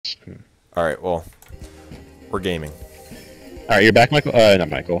Yes. All right, well, we're gaming. All right, you're back, Michael. Not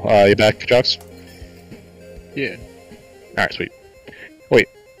Michael. You back, Jux? Yeah. All right, sweet. Wait,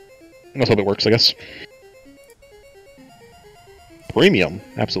 let's hope it works. I guess. Premium?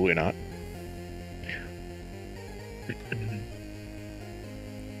 Absolutely not.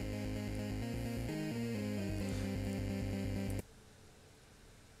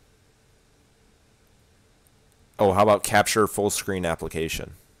 Oh, how about capture full screen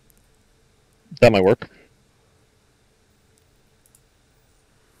application? That might work.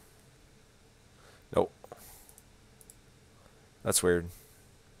 Nope. That's weird.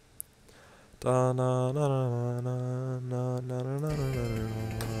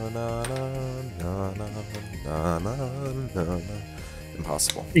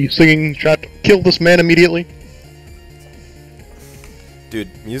 Impossible. Are you singing? Try to kill this man immediately. Dude,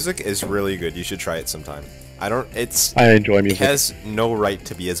 music is really good. You should try it sometime. I enjoy It music. has no right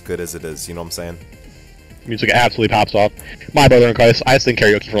to be as good as it is, you know what I'm saying? Music absolutely pops off. My brother in Christ, I sing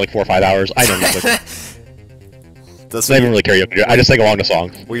karaoke for like 4 or 5 hours. I know music. That's It's not even really karaoke. I just sing along to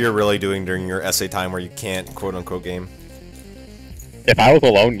songs. what you're really doing during your essay time where you can't quote-unquote game. If I was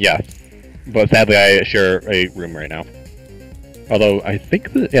alone, yes. But sadly, I share a room right now. Although, I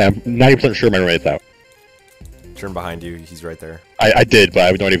think that, yeah, I'm 90% sure my roommate's out. Turn behind you, he's right there. I did, but I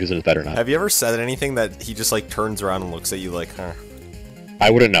have no idea if he's in his bed or not. Have you ever said anything that he just like turns around and looks at you like, huh? I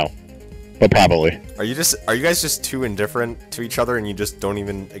wouldn't know. But probably. Are you guys just too indifferent to each other and you just don't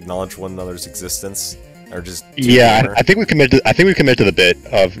even acknowledge one another's existence? Or just too Yeah, gamer? I think we committed. I think we committed to the bit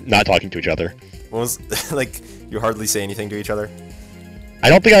of not talking to each other. What was like you hardly say anything to each other? I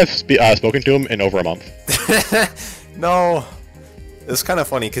don't think I've spoken to him in over a month. No, it's kind of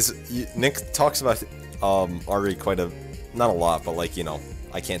funny because Nick talks about Ari not a lot, but like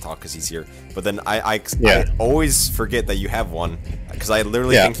I can't talk because he's here. But then I always forget that you have one because I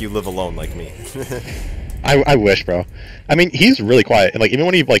literally think you live alone like me. I wish, bro. I mean, he's really quiet, and like even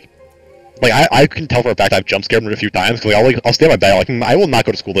when he like I can tell for a fact I've jump scared him a few times because I'll stay in my bed like I will not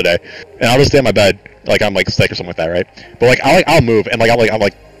go to school today, and I'll just stay in my bed like I'm like sick or something like that, right? But like I'll move and like I'm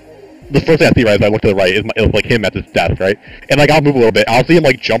like the first thing I see right as I look to the right is like him at his desk, right? And like I'll move a little bit, I'll see him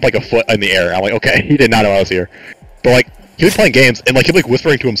like jump like a foot in the air. I'm like, okay, he did not know I was here. But like he was playing games and like he'll be like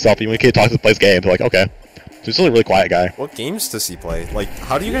whispering to himself even when he talks and plays games. Like okay, so he's still a really quiet guy. What games does he play? Like,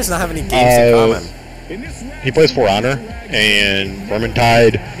 how do you guys not have any games in common? He plays For Honor and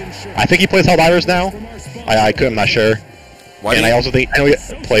Vermintide. I think he plays Helldivers now. I'm not sure. And I also think I know he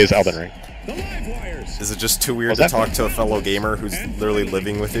plays Elden Ring. Is it just too weird to talk to a fellow gamer who's literally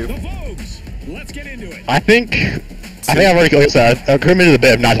living with you? I think I've already, like I said, I've committed to the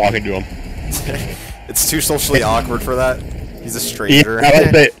bit of not talking to him. It's too socially awkward for that. He's a stranger.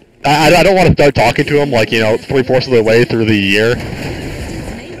 Yeah, I don't want to start talking to him like 3/4 of the way through the year.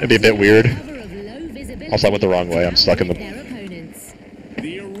 It'd be a bit weird. Also, I went the wrong way. I'm stuck in the.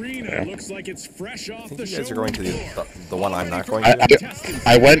 Looks like it's fresh off I think you guys are going to the one I'm not going to.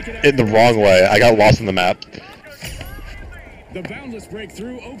 I went in the wrong way. I got lost in the map. The boundless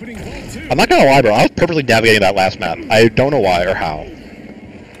breakthrough opening vault 2. I'm not gonna lie, bro. I was purposely navigating that last map. I don't know why or how.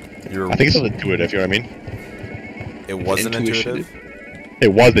 I think it's just intuitive. You know what I mean? It wasn't intuitive.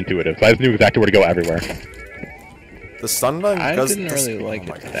 It was intuitive. So I just knew exactly where to go everywhere. The Sunbun. I didn't really like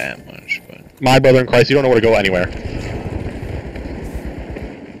it that much, but my brother in Christ, you don't know where to go anywhere.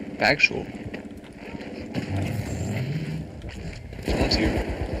 Factual. Someone's here.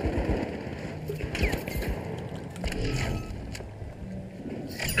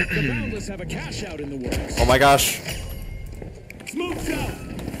 The boundless have a cash out in the works. Oh my gosh. Smoke's out.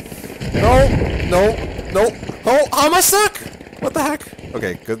 No. Oh, how am I stuck? What the heck?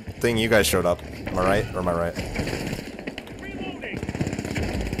 Okay, good thing you guys showed up. Am I right? Or am I right?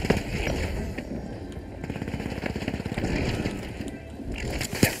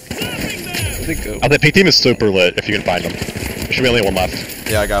 The pink team is super lit if you can find them. There should be only one left.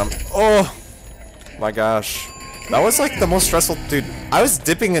 Yeah, I got him. Oh my gosh. That was like the most stressful, dude. I was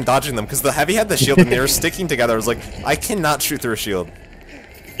dipping and dodging them because the heavy had the shield and they were sticking together. I was like, I cannot shoot through a shield.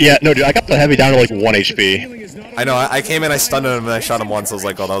 Yeah, no, dude, I got the heavy down to like 1 HP. I know, I came in, I stunned him, and I shot him once. I was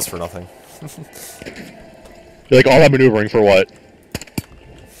like, oh, that was for nothing. You're like, all that maneuvering for what?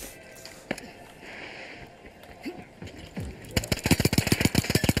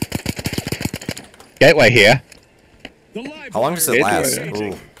 Gateway here. How long does it last?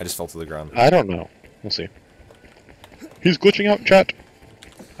 Ooh, I just fell to the ground. I don't know. We'll see. He's glitching out, chat.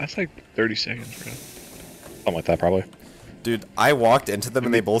 That's like 30 seconds, bro. Something like that, probably. Dude, I walked into them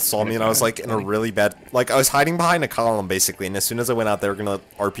and they both saw me and I was like in a really bad... Like, I was hiding behind a column, basically, and as soon as I went out, they were gonna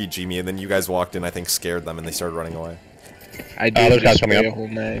RPG me, and then you guys walked in, I think, scared them, and they started running away. I did there's guys just coming spray up. a whole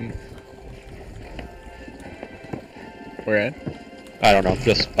name. Where at? I don't know.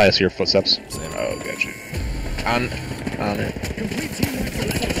 I just hear footsteps. Oh, gotcha. On it.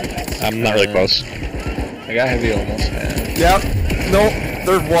 I'm not really close. I got heavy almost, man. Yep. Nope.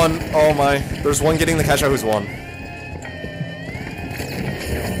 There's one. Oh my. There's one getting the catch out who's won.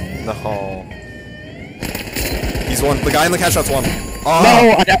 No. He's won. The guy in the catch out's won. Oh.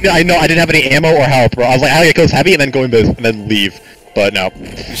 No, I know. I didn't have any ammo or health, bro. I was like, I gotta get heavy and then go in biz and then leave. But no.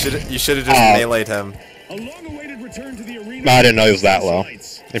 You should have just meleeed him. A long-awaited return to the arena. No, I didn't know he was that low. He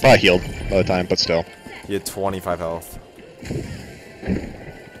probably healed by the time, but still. He had 25 health.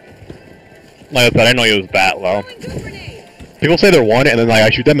 Like I said, I didn't know he was that low. People say they're one, and then like I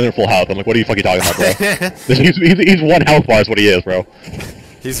shoot them and they're full health. I'm like, what are you fucking talking about, bro? he's 1 health bar is what he is, bro.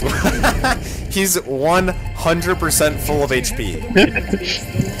 He's he's 100% full of HP.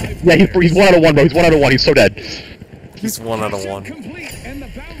 Yeah, he's 1 out of 1, bro. He's 1 out of 1. He's so dead. He's 1 out of 1.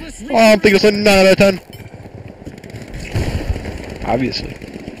 Oh, I'm thinking it's a 9 out of 10. Obviously.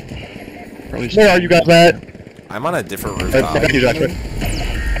 Where are you guys at? I'm on a different rooftop.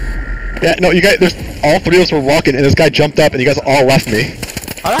 Yeah, no, you guys. There's all 3 of us were walking, and this guy jumped up, and you guys all left me.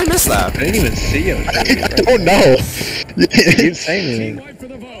 How did I miss that? I didn't even see him. I don't know. You didn't say anything.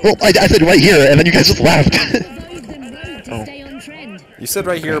 Well, I said right here, and then you guys just left. You said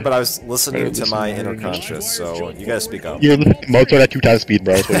right here, but I was listening to my inner conscious, so you gotta speak up. You're listening to Mozart at 2 times speed,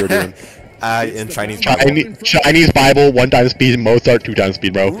 bro. That's what you're doing. In Chinese Bible. Chinese Bible 1 time speed, Mozart 2 times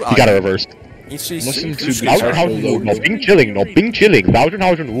speed, bro. Ooh, You gotta reverse. Listen to No Bing chilling, no Bing chilling.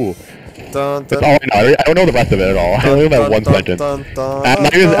 Thousand, ooh. Dun, That's all I know. I don't know the rest of it at all. I only know that one sentence. I'm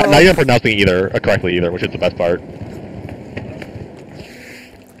not even pronouncing either correctly either, which is the best part.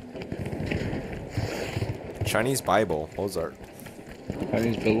 Chinese Bible, Mozart.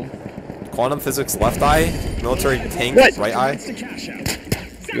 Chinese Bible. Quantum physics, left eye. Military tank, What? right eye.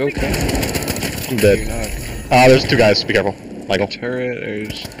 You okay? I'm dead. There's 2 guys. Be careful, Michael. Turret,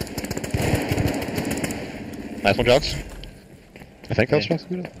 there's... Nice one, Jogs. I think that was supposed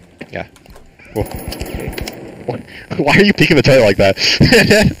to be. Yeah. Whoa. What? Why are you peeking the turret like that?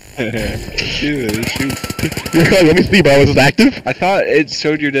 Shoot. You're like, let me see, bro. Is this active? I thought it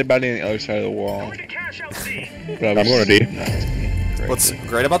showed your dead body on the other side of the wall. But I'm going to D. What's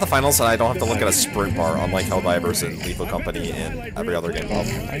great about the finals is that I don't have to look at a sprint bar, unlike Helldivers and Lethal Company and every other game. Oh,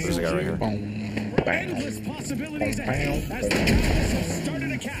 there's a guy right here.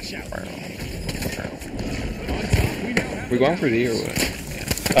 We going for D or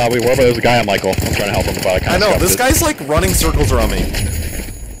what? We were, but there's a guy on Michael. I'm trying to help him, but I know, this guy's like running circles around me.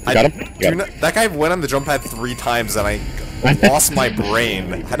 You got him? That guy went on the jump pad 3 times and I lost my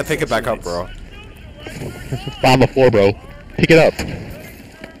brain. I had to pick it back up, bro. On the floor, bro. Pick it up.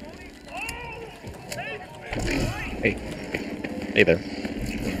 Hey. Hey there.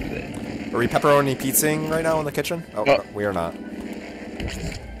 Are we pepperoni pizzaing right now in the kitchen? Oh, Oh. we are not.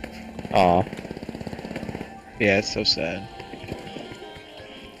 Aw. Yeah, it's so sad.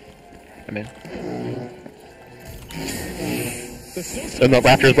 I'm in. In the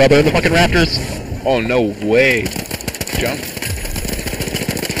rafters, brother. In the fucking rafters. Oh, no way. Jump.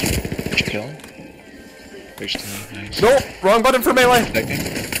 Did you kill him? There's 2. Nice. No, wrong button for melee.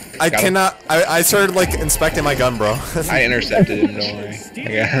 Second. I Got him. cannot. I started like inspecting my gun, bro. I intercepted him, don't worry.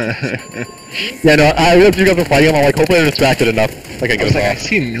 Yeah, no, I realized you guys were fighting him. I'm like, hopefully they're distracted enough. Like I I get was us like, I off.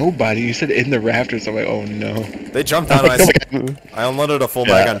 see nobody. You said in the rafters. I'm like, oh no. They jumped down. And I unloaded a full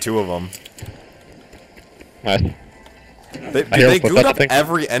Yeah. mag on 2 of them. Nice. They hear gooed that up thing.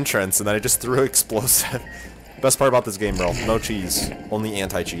 every entrance, and then I just threw explosive. Best part about this game, bro. No cheese. Only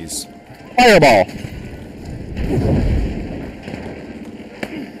anti-cheese. Fireball.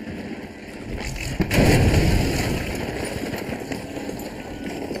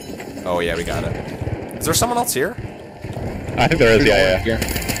 Oh yeah, we got it. Is there someone else here? I think there is. Yeah. Here.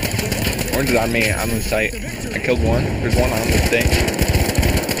 Orange is on me. I'm in sight. I killed one. There's one on the thing.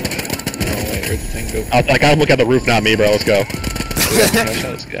 Oh wait, where'd the thing go? I gotta look at the roof, not me, bro. Let's go.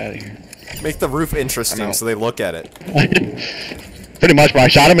 Let's get out of here. Make the roof I'm interesting out. so they look at it. Pretty much, bro. I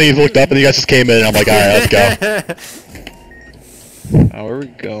shot him and he looked up and you guys just came in and I'm like, alright, let's go. Oh, where are we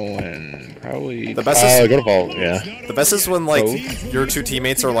going? Probably. The best is Go to vault, yeah. the best is when like Oh. your 2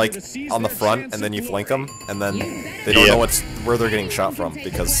 teammates are like on the front and then you flank them and then they don't Yeah. know where they're getting shot from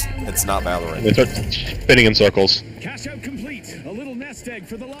because it's not Valorant. They start spinning in circles. Cash out complete. A little nest egg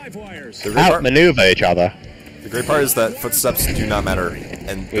for the live wires. The great, part, Outmaneuver each other. the great part is that footsteps do not matter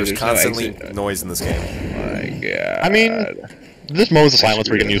and there's there's no constantly exit. noise in this game. My God. I mean, there's moments of silence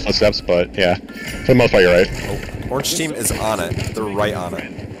where you can use footsteps, but yeah. For the most part, you're right. Oh, Orange team is on it. They're right on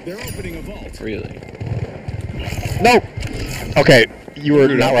it. They're opening a vault. Really? No! Okay, you were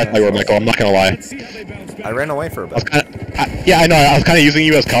not right by word, Michael. I'm not gonna lie. Let's see how they bounce back. I ran away for a I was bit. yeah, I know. I was kind of using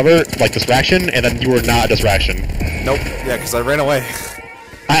you as cover, like distraction, and then you were not a distraction. Nope. Yeah, because I ran away.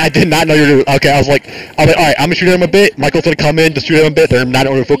 I did not know you were. Okay, I was like, all right, I'm gonna shoot him a bit. Michael's gonna come in, just shoot him a bit. They're not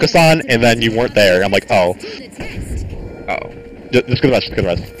going to focus on, and then you weren't there. I'm like, oh, Oh. just go to rest, just go to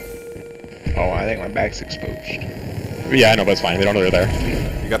rest. Oh, I think my back's exposed. Yeah, I know, but it's fine. They don't know you're there.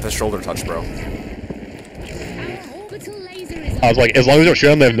 You got the shoulder touch, bro. I was like, as long as you don't shoot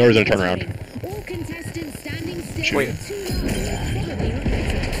them, they have no reason to turn around. All contestants standing still. Wait.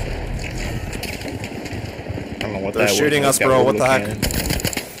 I don't know what They're that shooting was. us, bro. What the heck? Cannon.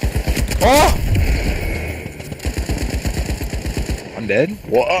 Oh! I'm dead?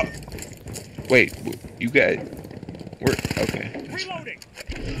 What? Wait, you guys... We're... Okay. Reloading.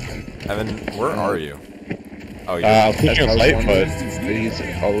 Evan, where are you? Oh, you're I was pushing on site, but He's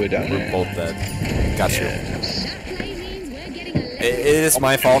all the way down we're there. both dead. Got you. Yeah. It is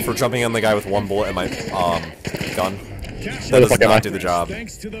my fault for jumping on the guy with one bullet in my gun. That does not do the job.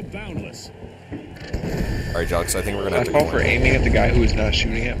 Thanks to the Boundless. Alright, Jux, I think we're gonna I have to fall go for in. aiming at the guy who was not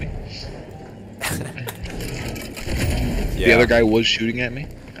shooting at me. Yeah. The other guy was shooting at me.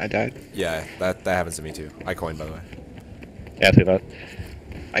 I died. Yeah, that happens to me too. I coined, by the way. yeah, I see that.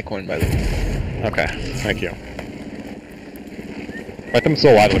 I coined by the way. Okay, thank you. Right, them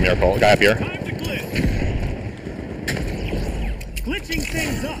still alive as a miracle. Guy up here. Time to glitch. Glitching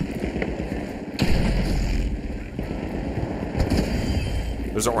things up.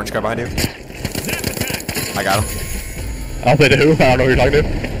 There's an orange guy behind you. Zap attack. I got him. I'll say to who? I don't know who you're talking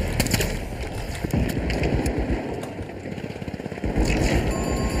to.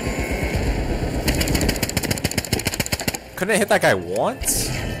 Couldn't I hit that guy once?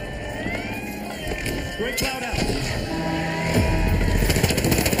 Great cloud out.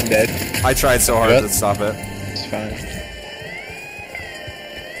 I'm dead. I tried so hard Good. to stop it. It's fine.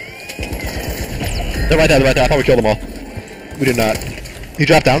 They're right there, they're right there. I thought we killed them all. We did not. He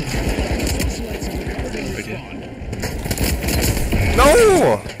dropped down.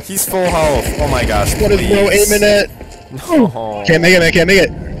 No! He's full health. Oh my gosh. What is bro please. aiming at? No. Can't make it, man. Can't make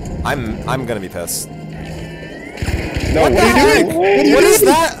it. I'm gonna be pissed. No, what are you doing? What is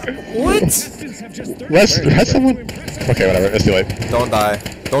that? What? Contestants have just 30 Rest seconds someone. to impress Okay, whatever. It's too late. Don't die.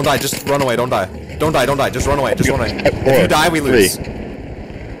 Don't die. Just run away. Don't die. Don't die. Don't die. Just run away. Just run away. If Four, you die, we lose. 3,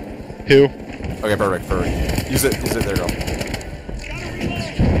 2. Okay, perfect. Perfect. Use it. Use it. There you go.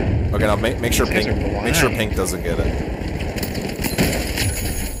 Okay, now make sure These guys pink. are Make sure blind. pink doesn't get it.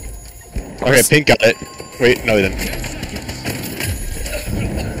 Okay, pink got it. Wait, no, they didn't.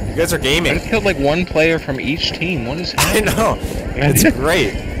 You guys are I gaming. just killed like one player from each team. What is I know. It's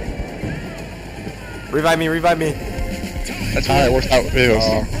great. Revive me. Revive me. That's Alright, works out. Here it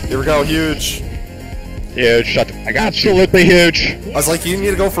Oh, goes. here we go. Huge. Huge. Shut. I got you. Absolutely huge. I was like, you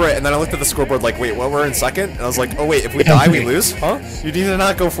need to go for it, and then I looked at the scoreboard like, wait, what? We're in second, and I was like, oh wait, if we die, we lose? Huh? You need to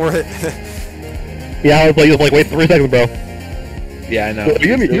not go for it. Yeah, I was like, wait 3 seconds, bro. Yeah, I know. Well,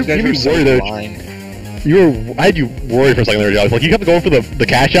 you Those guys made me are so worried that- blind. I had you worried for a second there, I was like, you kept going for the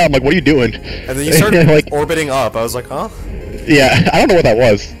cash out. I'm like, what are you doing? And then you started like, orbiting up. I was like, huh? yeah, I don't know what that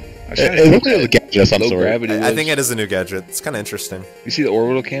was. I was trying to It see looks like it was a what gadget of some low sort. gravity I was. think it is a new gadget. It's kind of interesting. You see the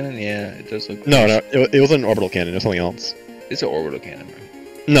orbital cannon? Yeah, it does look. No, it was an orbital cannon. It was something else. It's an orbital cannon, bro.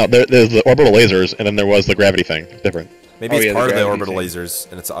 No, there's the orbital lasers, and then there was the gravity thing. It's different. Maybe Oh, it's yeah, the part of the gravity orbital thing. lasers,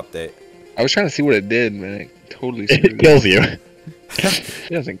 and it's an update. I was trying to see what it did, man. It totally It screwed kills you. It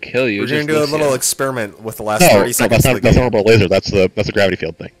doesn't kill you. We're it gonna just do a lets little you- experiment with the last No, 30 seconds of the that's not game. orbital laser. That's the gravity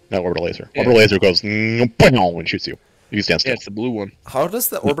field thing, not orbital laser. Yeah. Orbital laser goes and shoots you. You can stand Yeah, still. it's the blue one. How does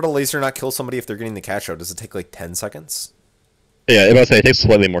the orbital laser not kill somebody if they're getting the catch out? Does it take like 10 seconds? Yeah, I was say it takes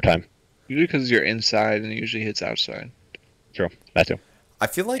slightly more time. Usually because you're inside and it usually hits outside. True, that too. I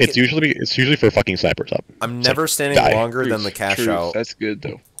feel like It's usually for fucking snipers up. I'm it's never like, standing die. longer than the cash Truth. out. That's good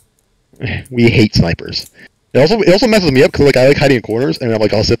though. We hate snipers. It also messes me up because like I like hiding in corners and I'm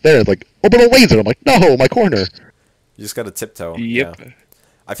like I'll sit there and it's like orbital laser. I'm like no, my corner. You just gotta tiptoe. Yep. Yeah.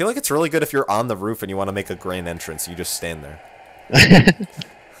 I feel like it's really good if you're on the roof and you want to make a grand entrance. You just stand there.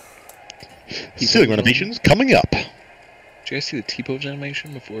 Ceiling renovations coming up. Did you guys see the T-pose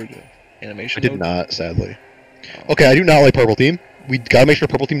animation before the animation? I did mode? not, sadly. Okay, I do not like purple team. We gotta make sure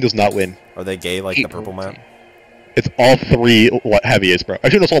purple team does not win. Are they gay like Hate the purple purple map? It's all 3 heavies, bro.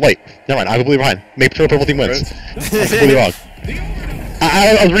 Actually, no, it's all light. Never mind. I completely behind. Make sure purple team wins. I'm completely wrong.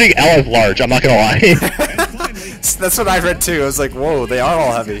 I was reading L as large. I'm not gonna lie. That's what I read too. I was like, whoa, they are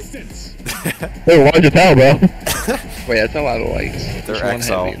all heavy. They're large as hell, bro. Wait, that's a lot of lights. They're There's one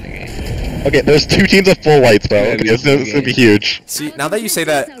XL. heavy in the game. Okay, there's 2 teams of full whites, bro. Okay, this is gonna be huge. See, now that you say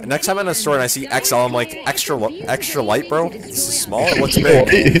that, next time I'm in a store and I see XL, I'm like, extra light, bro? This is small, it looks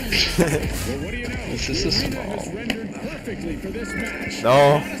big. This is small.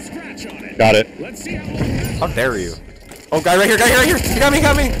 No. Got it. How dare you? Oh, guy right here! He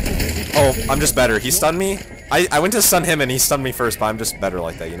got me! Oh, I'm just better. He stunned me. I went to stun him and he stunned me first, but I'm just better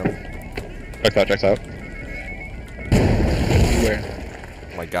like that, you know? Checks out. Where?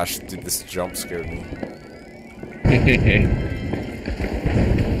 Oh my gosh, dude, this jump scared me.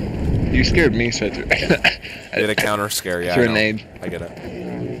 You scared me, so I threw. I did a counter scare, yeah. Threw I a know. nade. I get it.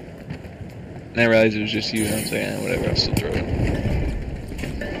 And I realized it was just you, and I'm saying, whatever, I'll still throw it.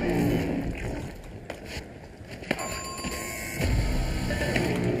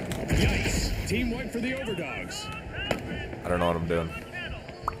 Yikes. Team white for the overdogs. I don't know what I'm doing.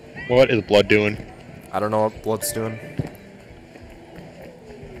 What is blood doing? I don't know what Blood's doing.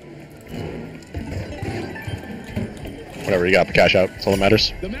 Whatever, you got the cash out. That's all that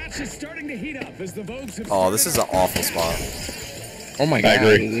matters. The match is starting to heat up as the Vogues have Oh, this is an awful spot. Oh my I god,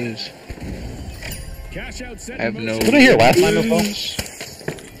 agree. it is. cash out set I have in no. motion. Wasn't I here last time as well?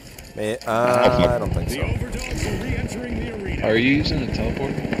 I don't think The so. overdogs are re-entering the arena. Are you using the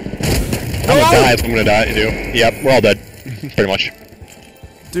teleport? I'm gonna die if I'm gonna die, dude. Yep, we're all dead. Pretty much.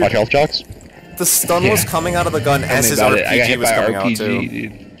 Dude, Watch health jocks. the stun was coming out of the gun as his About it. I got RPG hit was by coming out RPG, too.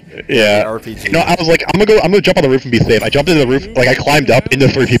 dude. Yeah. RPG. No, I was like, I'm gonna jump on the roof and be safe. I jumped into the roof, like I climbed up into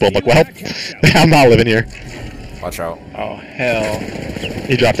 3 people. I'm like, well, I'm not living here. Watch out. Oh hell.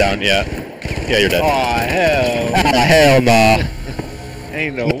 He dropped down, yeah. Yeah, you're dead. Oh hell. Ah, hell nah.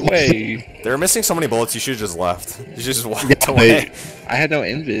 Ain't no way. They were missing so many bullets, you should have just left. You should just walked Yeah, away. I had no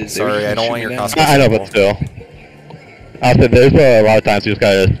invis. Sorry, I don't want your costume. I know, but still. I said there's a lot of times you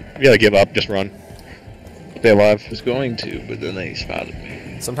gotta give up, just run. Stay alive. I was going to, but then they spotted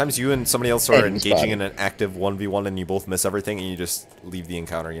me. Sometimes you and somebody else are engaging in an active 1v1 and you both miss everything and you just leave the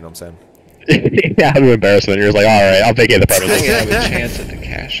encounter, you know what I'm saying? Yeah, I'm embarrassment. You're just like, alright, I'll vacate the I premises. have a chance at the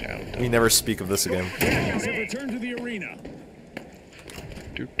cash out. We never speak of this again. Vogues have returned to the arena.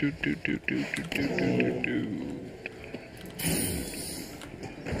 Do, do, do, do, do, do, do, do, do.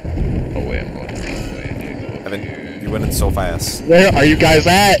 Oh wait, I'm going the wrong way. I need to go up Evan, here. you went in so fast. Where are you guys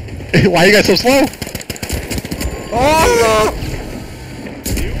at? Why are you guys so slow? Oh no!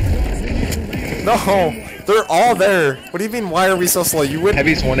 No! They're all there! What do you mean, why are we so slow? You went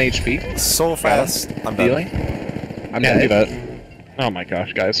Heavy's 1 HP. so fast. I'm Feeling? done. I'm Yeah, do dead. that. Oh my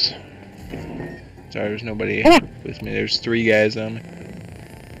gosh, guys. Sorry, there's nobody Ah. with me. There's 3 guys on me.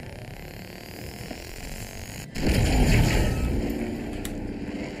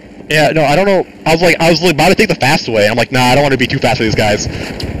 Yeah, no, I don't know. I was like about to take the fast way. I'm like, nah, I don't want to be too fast for these guys.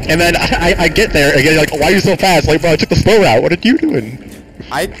 And then I get there and you're like, why are you so fast? Like, bro, I took the slow route. What are you doing?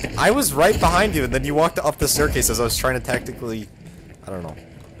 I was right behind you and then you walked up the staircase as I was trying to tactically... I don't know.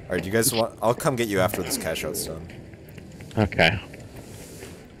 Alright, you guys want... I'll come get you after this cash out's done. Okay.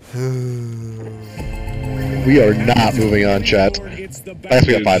 We are not moving on, chat. It's the I guess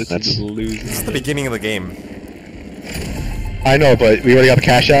we got Dude, 5 this minutes. is losing. It's the beginning of the game. I know, but we already got the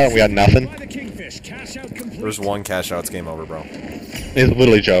cash out and we got nothing. by the Kingfish. Cash out complete. There's one cash out, it's game over, bro. It's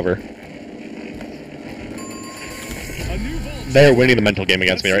literally over. A new vault. They're winning the mental game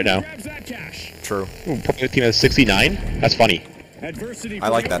against me right now. Grabs that cash. True. Ooh, probably team is 69? That's funny. Adversity I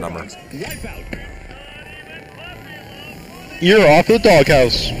for like the that number. Overdogs. Wipeout. You're off to the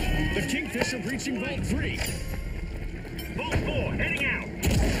doghouse. The Kingfish are breaching Vault 3. Vault 4 heading out.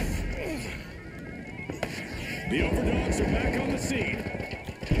 The Overdogs are back on the scene.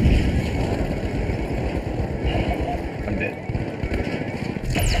 I'm dead.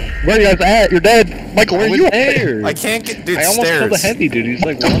 Where are you guys at? You're dead. Michael, where are you at? there? I can't get... Dude, I almost stairs. killed a heavy dude. He's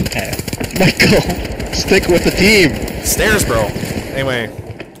like 1 tap. Michael, stick with the team. Stairs, bro. Anyway.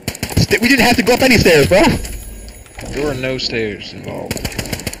 We didn't have to go up any stairs, bro. There were no stairs involved.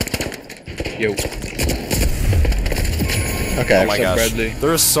 Yo. Okay. Oh my up, gosh. Bradley?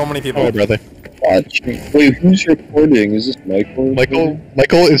 There's so many people. Oh, brother. Watching. Wait, who's recording? Is this Michael?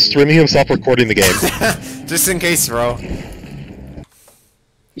 Michael is streaming himself recording the game. Just in case, bro.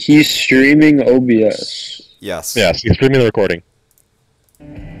 He's streaming OBS. Yes. Yes, he's streaming the recording.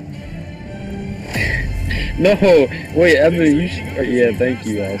 No, wait, Evan, you should... Yeah, thank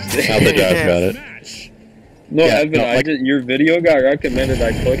you, Austin. Now the judge got it. Match. No, Yeah, Evan, no, like- your video got recommended.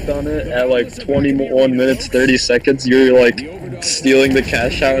 I clicked on it at like 21 minutes 30 seconds. You're like stealing the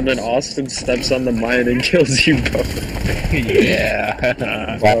cash out, and then Austin steps on the mine and kills you, bro. Yeah.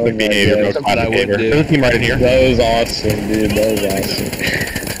 Classic my behavior, God. bro. Something I Classic would behavior. do. There's a team right in here. That was awesome, dude. That was awesome.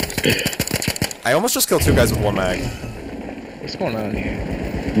 I almost just killed 2 guys with 1 mag. What's going on here?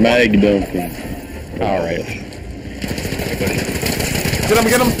 Mag dumping. Alright.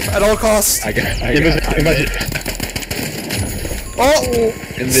 Get him at all costs. I got Oh!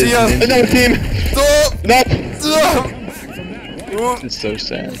 See ya! Another team! Nope! It's so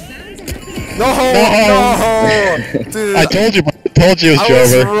sad. No! Dude, I told you, it was I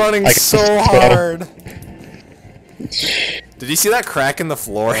was Jover. running Like, so hard. Did you see that crack in the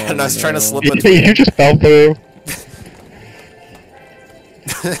floor? And I was trying to slip it. You just fell through.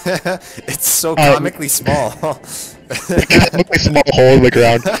 It's so comically small. It looked like a small hole in the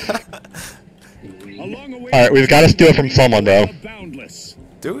ground. Alright, we've got to steal from someone, bro.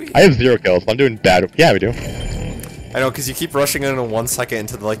 Do we? I have 0 kills. I'm doing bad. Yeah, we do. I know, because you keep rushing in 1 second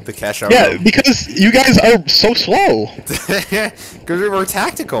into the cash out. Yeah, because you guys are so slow. Because we're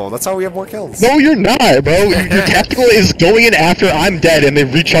tactical. That's how we have more kills. No, you're not, bro. Your tactical is going in after I'm dead and they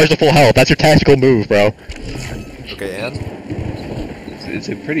recharge to full health. That's your tactical move, bro. Okay, and? It's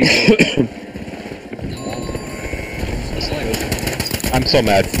a pretty... I'm so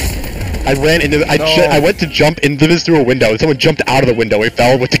mad. I ran into. I went to jump into this through a window, and someone jumped out of the window. We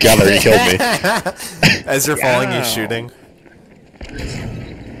fell together. And he killed me. As you're falling, he's shooting.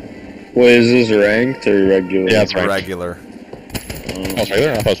 Wait, is this ranked or regular? Yeah, it's ranked. Regular. Oh, it's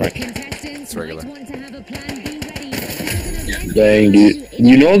regular. I thought it was ranked. Contestants regular. might want to have a plan B ready. Dang, dude.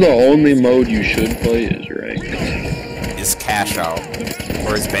 You know the only mode you should play is ranked. Is cash out.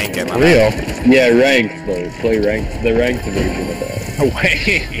 Or is bank it? Real. Yeah, ranked though. Play ranked. The ranked version of that.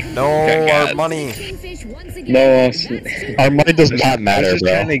 Wait. No, our money. Kingfish once again. No, Austin. Our money does not I matter, was just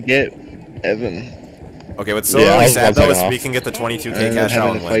bro. trying to get Evan. Okay, what's so Yeah, I really was sad though is off. we can get the 22k And then cash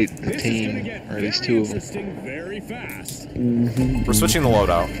out having and to win. fight the team, or at least 2 of them. Very fast. We're switching the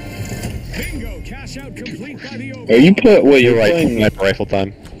loadout. Bingo. Cash out complete by the over. Are you play? Wait, You're you're right. playing. Sniper rifle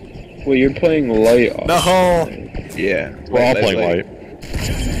time. Wait, you're playing light. No! Yeah. We're all playing light.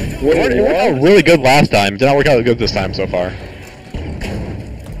 Wait, It worked out what? really good last time. Did not work out good this time so far.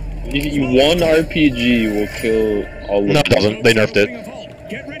 One RPG will kill all of No, it them. doesn't. They nerfed it.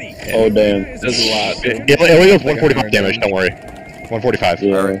 Get ready. Oh damn. There's a lot. It only does 145 damage. Don't worry. 145.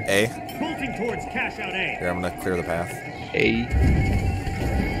 Yeah. Alright, A. Moving towards cash out A. Here, I'm gonna clear the path. A.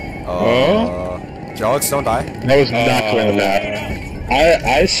 Alex, don't die. That was not clear that.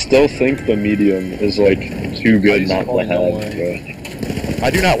 I still think the medium is like too good not to have, bro. I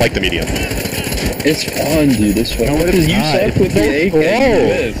do not like the medium. It's fun, dude. It's fun. No, it Because is you not. suck with It's the AK. so you slow.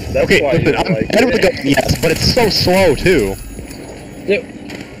 live. That's Okay, why listen, you I'm like better with the gun, yes, but it's so slow too.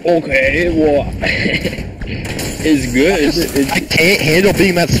 Okay, well, it's good. I can't handle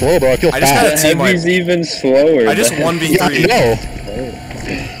being that slow, bro. I feel I just fat. gotta team wipe. Heavy's even slower. I just man. 1v3. Yeah, I know.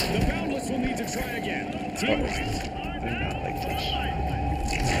 The Boundless will need to try again. Team wipe.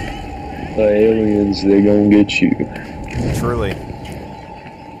 The aliens, they gonna get you. Truly.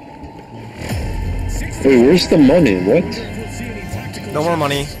 Wait, where's the money? What? No more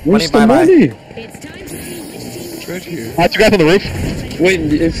money. Where's Money, the bye-bye. money? It's time to see which team Right here. How'd you guys on the roof? Wait,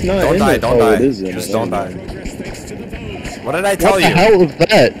 it's not Don't in die, it. don't Oh, die. it is in Just it. don't die. What did I tell What the you? hell was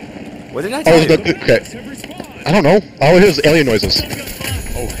that? What did I Oh, tell it was you? the, okay. I don't know. All I hear is alien noises.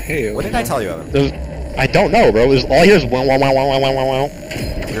 Oh, hell. What did I tell you, Evan? There's, I don't know, bro. There's, all I hear is wow, wow, wow, wow, wow, wow, wow.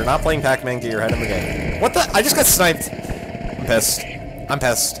 You're not playing Pac-Man, get your head in the game. What the? I just got sniped. I'm pissed. I'm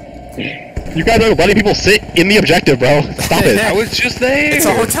pissed. You guys are letting people sit in the objective, bro. Stop it. I was just there. It's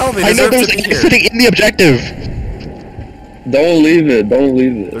a hotel, they I know deserve there's to be a here. sitting in the objective. Don't leave it. Don't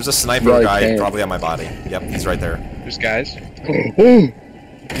leave it. There's a sniper Yeah, I guy can't. probably on my body. Yep, he's right there. There's guys.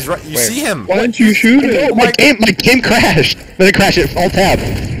 He's right. You Where? see him? Why don't you shoot it? Oh, my game crashed. Then it crashed it. All tab.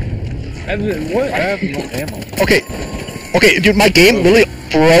 Evan, what? I have no ammo. Okay, dude, my game literally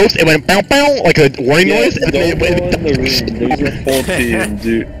froze. It went bow bow like a warning noise. And Don't go then in the room. There's a full team,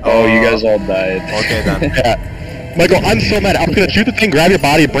 dude. Oh, you guys all died. Okay then. Yeah. Michael, I'm so mad. I was gonna shoot the thing, grab your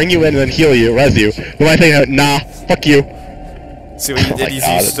body, bring you in, and then heal you, res you. But my thing, nah, fuck you. See what you Oh did? my Is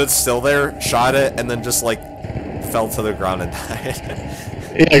God. you stood still there, shot it, and then just like fell to the ground and died.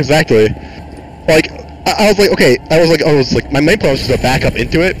 Yeah, exactly. Like, I was like, okay, I was like, my main plan was just to back up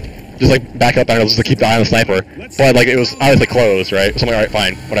into it, just like back up and just to keep the eye on the sniper. But like, it was obviously closed, right? So I'm like, alright,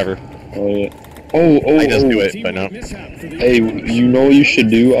 fine, whatever. Oh, yeah. Oh, I just do oh. it, but no. Hey, you know what you should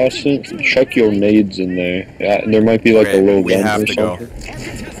do, Austin? Chuck your nades in there. Yeah, there might be like Okay, a little we vent have or to go.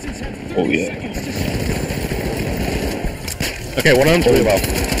 something. Oh yeah. Okay, one of them's really well.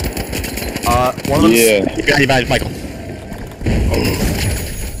 One of them's Yeah. You got Michael.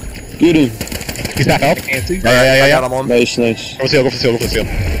 Get him. He's back up. Can't see. I got him on. Nice, nice. Go for seal, go for seal, go for seal.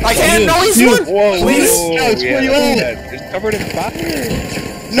 I can't. No, he's You- one. Whoa, Please. whoa. Alex, where you at? It's covered in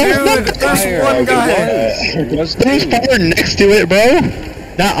fire. No, Dude, there's one guy. It was there's two. fire next to it, bro.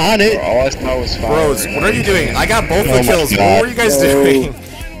 Not on it. All I saw was fire. Bros, what are you doing? I got both Oh the my kills. God. What were you guys No. doing?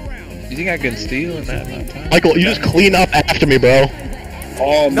 You think I can steal in that amount of time? Michael, you just clean up after me, bro.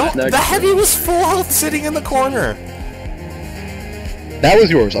 Oh, No, next the heavy was full health sitting in the corner. That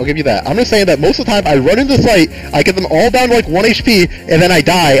was yours. I'll give you that. I'm just saying that most of the time I run into the site, I get them all down to like 1 HP, and then I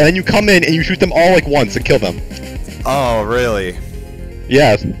die, and then you come in and you shoot them all like once and kill them. Oh, really?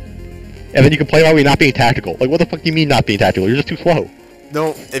 Yes. And then you complain about me not being tactical. Like, what the fuck do you mean not being tactical? You're just too slow.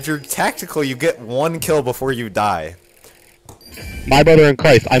 No, if you're tactical, you get 1 kill before you die. My brother in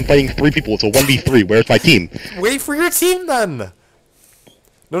Christ, I'm fighting 3 people. It's a 1v3. Where's my team? Wait for your team then.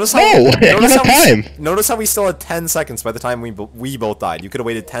 Notice how No, I don't have time. Notice how we still had 10 seconds by the time we both died. You could have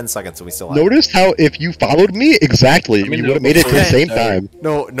waited 10 seconds and we still had. Notice how if you followed me, exactly, mean, you would have made it to the okay. same time.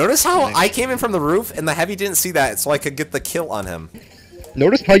 No, notice how I came in from the roof and the heavy didn't see that, so I could get the kill on him.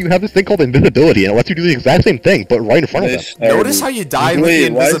 Notice how you have this thing called invisibility, and it lets you do the exact same thing, but right in front of them. Notice how you died with the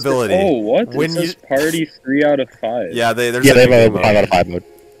Wait, why is invisibility. Oh, what? When It says party 3 out of 5. Yeah, there's Yeah, a they new have game a 5 mode. out of 5 mode.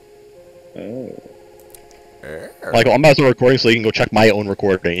 Oh. Michael, I'm about to start recording so you can go check my own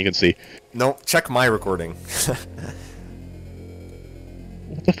recording. You can see. No, check my recording.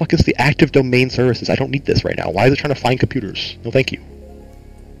 What the fuck is the active domain services? I don't need this right now. Why is it trying to find computers? No, thank you.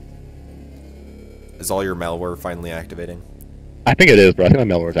 Is all your malware finally activating? I think it is, bro. I think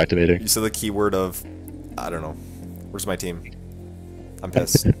my malware is activating. You said the keyword of, I don't know. Where's my team? I'm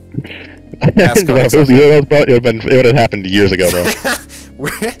pissed. If it was either of those, bro, it would have happened years ago, bro.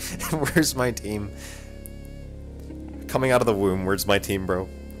 Where's my team? Coming out of the womb, where's my team, bro?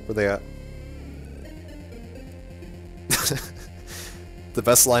 Where they at? The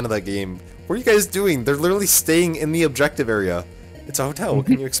best line of that game. What are you guys doing? They're literally staying in the objective area. It's a hotel, what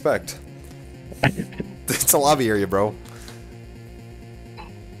can you expect? It's a lobby area, bro.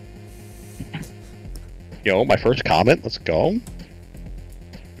 Yo, my first comment. Let's go.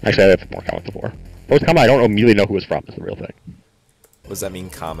 Actually, I have more comments before. First comment, I don't immediately know who it's from. Is the real thing. What does that mean,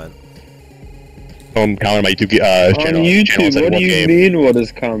 comment? Comment on my YouTube On channel. YouTube, said what do one you game. mean? What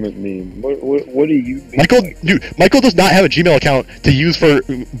does comment mean? What do you mean? Michael, dude, Michael does not have a Gmail account to use for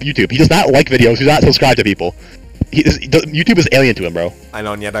YouTube. He does not like videos. He does not subscribe to people. YouTube is alien to him, bro. I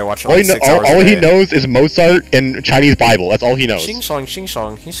know, and yet I watch it All, like 6 hours all a he day. knows is Mozart and Chinese Bible. That's all he knows. Xing shong, xing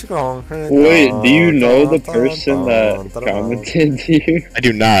shong, xing shong. Wait, do you know the person that commented to you? I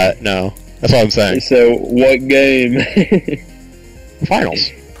do not. No, that's what I'm saying. So, what game? Finals.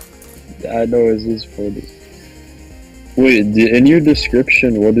 I know it's his photos. Wait, in your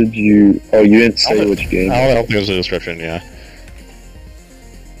description, what did you... Oh, you didn't say which game. I don't think there's a description. Yeah.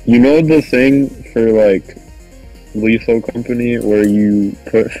 You know the thing for, like, Lethal Company where you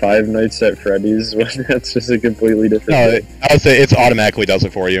put Five Nights at Freddy's? That's just a completely different No, game. I would say it automatically does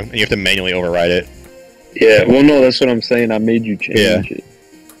it for you, and you have to manually override it. Yeah, well, no, that's what I'm saying. I made you change it.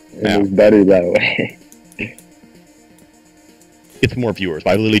 It was better that way. It's more viewers,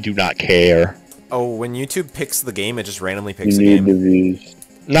 but I literally do not care. Oh, when YouTube picks the game, it just randomly You picks the need game. the views.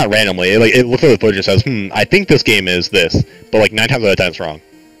 Not randomly. It looks at the footage and says, I think this game is this, but like 9 times out of 10 it's wrong.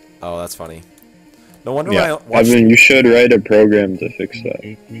 Oh, that's funny. No wonder Yeah. when I watched... Evan, you should write a program to fix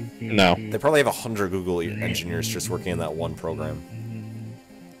that. No. They probably have 100 Google engineers just working in that one program.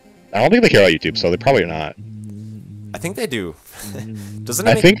 I don't think they care about YouTube, so they're probably not. I think they do. Doesn't it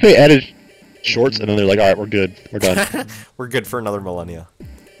I make... think they added shorts, and then they're like, alright, we're good. We're done. We're good for another millennia.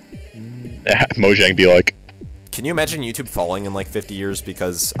 Mojang be like, Can you imagine YouTube falling in like 50 years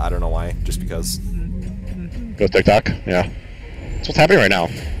because... I don't know why. Just because. go TikTok? Yeah. That's what's happening right now.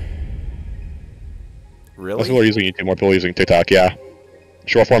 Most people Really? are using YouTube, more people are using TikTok, yeah.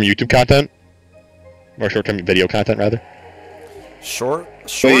 Short-form YouTube content? Or short-term video content, rather. Short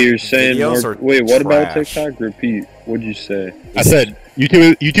Wait, you're saying videos more... are Wait, what about trash. TikTok? Repeat. What'd you say? I said,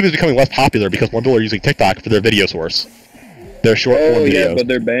 YouTube is becoming less popular because more people are using TikTok for their video source. Their short-form Oh, videos. yeah, but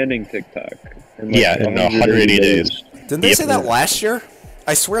they're banning TikTok. In Yeah, in 180 days. Didn't they Yep. say that last year?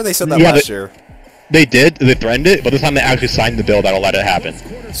 I swear they said that Yeah, last year. They did, they threatened it, but this time they actually signed the bill that'll let it happen.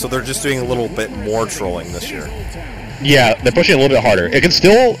 So they're just doing a little bit more trolling this year. Yeah, they're pushing it a little bit harder. It can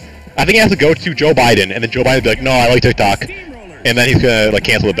still, I think it has to go to Joe Biden, and then Joe Biden will be like, no, I like TikTok, and then he's gonna like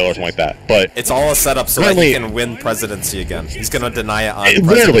cancel the bill or something like that. But It's all a setup so that he Currently- can win presidency again. He's gonna deny it on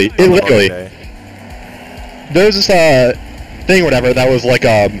Literally, president- on literally. voting day. there's this thing or whatever that was like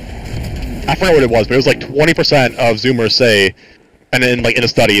I forgot what it was, but it was like 20% of Zoomers say, and then like in a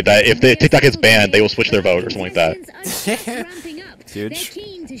study that if the TikTok gets banned, they will switch their vote or something like that. Huge.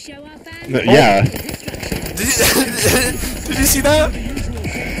 Yeah. Did you see that?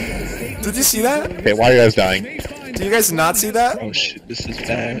 Did you see that? Okay, why are you guys dying? Did Do you guys not see that? Oh shit, this is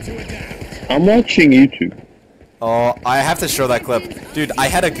bad. I'm watching YouTube. Oh, I have to show that clip. Dude, I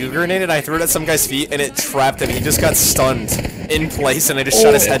had a goo grenade and I threw it at some guy's feet and it trapped him. He just got stunned in place and I just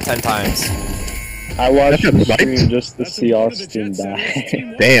shot his head 10 times. I watched the That's a stream snipe? just to see Austin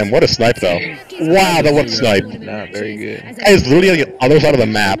die. Damn, what a snipe though. Wow, that was snipe. Not very good. Guy is literally on the other side of the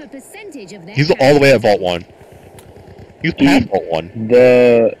map. He's all the way at Vault 1. He's past Vault 1.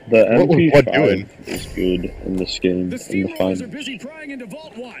 The What was Bud doing? MP5 is good in this game, The in the Steamrollers finals. are busy prying into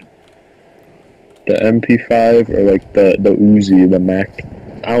Vault 1. The MP5 or like the Uzi, the Mac.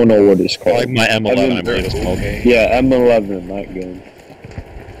 I don't know what it's I called. like my M11, I believe it's called. Okay. Yeah, M11, that gun.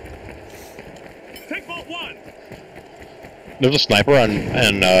 Take Vault 1. There's a sniper on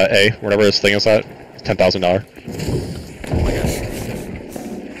A, whatever this thing is at. It's $10,000. Oh my gosh.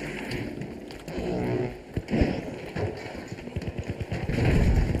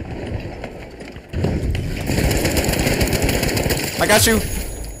 I got you.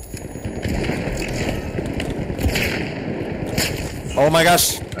 Oh my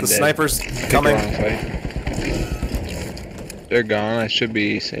gosh, the dead. sniper's Pick coming. a wrong fight. They're gone. I should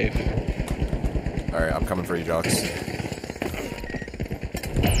be safe. Alright, I'm coming for you, Jocks.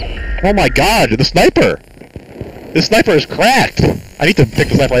 Oh my god, the sniper! This sniper is cracked! I need to pick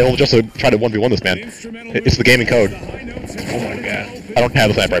the sniper rifle just to try to 1v1 this man. It's the gaming code. Oh my god. I don't have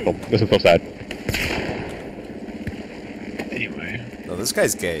the sniper rifle. This is so sad. Anyway. No, this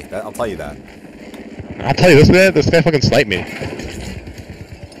guy's gay. I'll tell you that. I'll tell you, this guy fucking sniped me.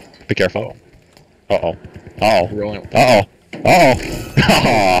 Be careful. Uh-oh. Uh-oh. Rolling. Uh-oh. Uh-oh.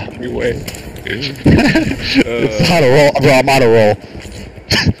 Aw. Anyway. It's on a roll. Bro, I'm on a roll.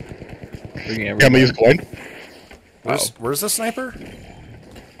 Bringing I'm gonna use a coin. Where's the sniper?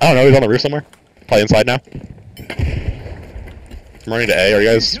 I don't know, he's on the roof somewhere. Probably inside now. I'm running to A. Where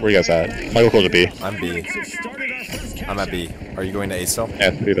you guys at? Might go close to B. I'm B. I'm at B. Are you going to A still? Yeah,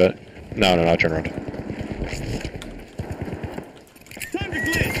 let's do that. No, turn around. Time to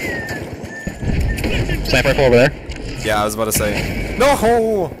glitch. Sniper rifle over there. Yeah, I was about to say. No!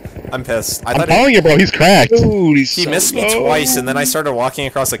 I'm pissed. I I'm thought telling you, bro, he's cracked. Dude, he's he so missed me low. twice, and then I started walking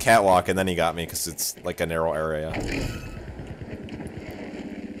across the catwalk, and then he got me because it's like a narrow area.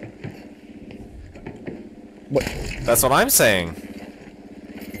 What? That's what I'm saying.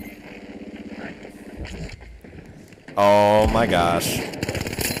 Oh my gosh.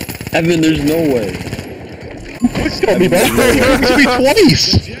 Evan, there's no way. It's gonna be bro. He missed me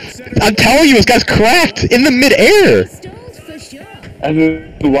twice. I'm telling you, this guy's cracked in the mid-air. Stones for sure.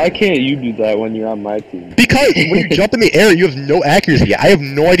 Evan, why can't you do that when you're on my team? Because when you jump in the air, you have no accuracy. I have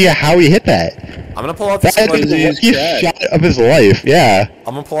no idea how he hit that. I'm gonna pull out this That clip. is the he's luckiest cracked. shot of his life. Yeah.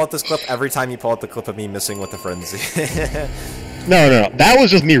 I'm gonna pull out this clip every time you pull out the clip of me missing with the frenzy. No. That was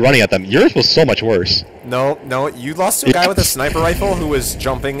just me running at them. Yours was so much worse. No, you lost to a guy with a sniper rifle who was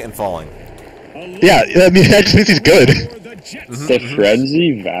jumping and falling. Yeah, I mean, that just means he's good. The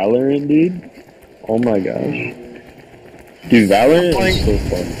Frenzy Valorant, dude? Oh my gosh. Dude, Valorant is so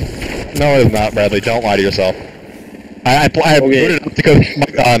fun. No, it is not, Bradley. Don't lie to yourself. I Okay. booted it up because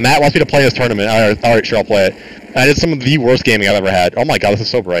Matt wants me to play his tournament. Alright, sure, I'll play it. And I did some of the worst gaming I've ever had. Oh my god, this is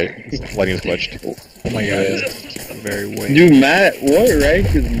so bright. This lighting is glitched. Oh my god. It's very weird. Dude, Matt, what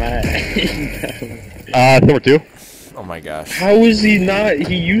rank is Matt? Number 2. Oh my gosh. How is he not?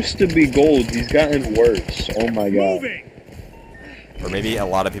 He used to be gold. He's gotten worse. Oh my god. Moving. Or maybe a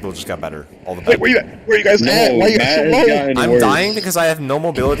lot of people just got better. All the Wait, better. where you guys at? No, Why are you Matt guys so has low? gotten I'm worse. dying because I have no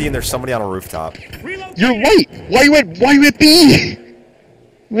mobility and there's somebody on a rooftop. You're white. Why you at B?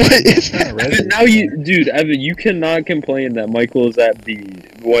 What is that? Evan, now dude, Evan, you cannot complain that Michael is at B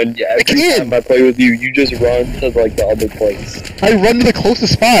when every can. time I play with you, you just run to like the other place. I run to the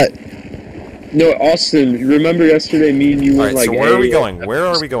closest spot. No, Austin, remember yesterday me and you were Alright, like, so where are we "Hey, going? I Where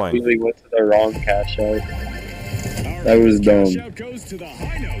are just we going? completely went to the wrong cash out. Our That was cash dumb. out goes to the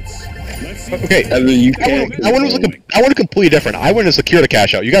high notes. Let's see Okay. Evan, you I can't. went completely different. I went and secured a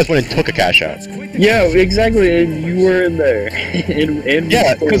cash out. You guys went and took a cash out. Yeah, exactly, and you were in there. and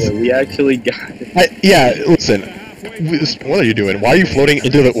Yeah, before 'cause- we actually got it. Yeah, listen. What are you doing? Why are you floating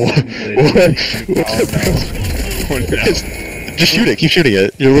into the? Just shoot it. Keep shooting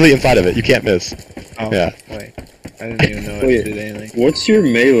it. You're really inside of it. You can't miss. Oh, Yeah. Wait. I didn't even know Wait. it did anything. What's your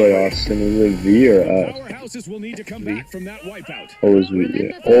melee, Austin? Is it V or F? Powerhouses will need to come back from that wipeout. Oh, is V?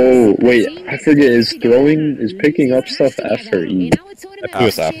 Yeah. Oh, wait, I forget. Is picking up stuff F or E?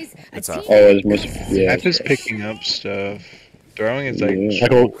 It's F. It's F. Oh, it must. Yeah. F is picking up stuff. Throwing is like. Yeah.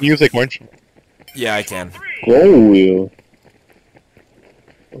 Michael, music, orange. Yeah, I can. Scroll wheel.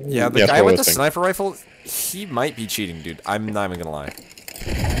 Yeah, the Yeah, guy that's what I with the was thinking. sniper rifle, he might be cheating, dude. I'm not even gonna lie.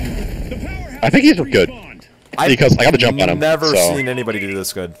 The powerhouse I think he's good. respawned. because I got to jump on him. Never so. seen anybody do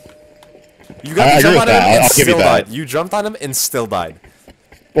this good. You I got to agree jump with on him that. and I'll give you still that. died. You jumped on him and still died.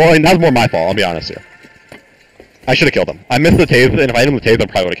 Well, and that was more my fault. I'll be honest here. I should have killed him. I missed the tase, and if I hit him with the tase, I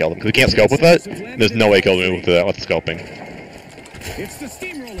probably would have killed him because he can't scope with it. There's no way he killed me with the scoping. It's the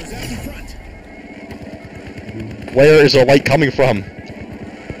steamrollers out in front. Where is the light coming from?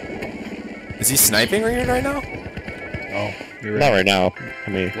 Is he sniping right now? Oh, you're Not right. right now. I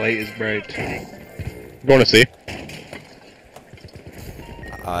mean, Light is bright. going to see.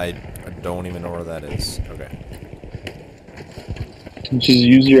 I don't even know where that is. Okay. Just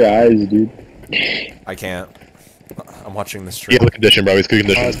use your eyes, dude. I can't. I'm watching the He stream. has a condition, bro. He's good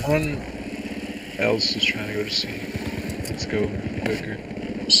condition. Someone else is trying to go to sea. Let's go quicker.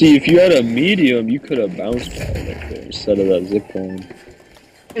 See, if you had a medium, you could have bounced pad up there instead of that zip line.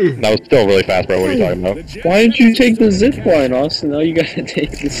 That was still really fast, bro. What are you talking about? Why didn't you take the zip line, Austin? Now you gotta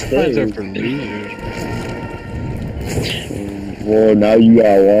take the Signs are stairs. for losers. Well, now you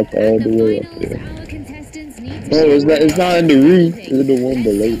gotta walk all the way up there. No, it's not in the roof. It's in the one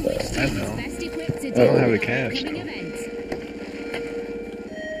below that. I know. I don't have a cash.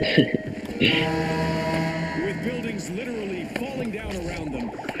 With buildings literally falling down around them,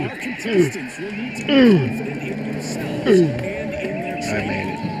 our contestants will need to be confident in themselves and in their I training. made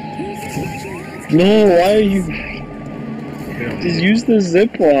it. No, why are you? We don't Just use the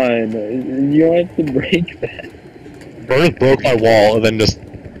zip line. You don't have to break that. Burns broke my wall and then just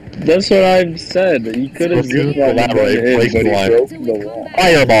That's what I've said. You could have zip lined Elaborate, in, break but the he line. broke the wall.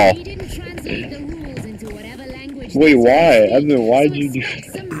 Fireball. Wait, why? Evan, why'd you do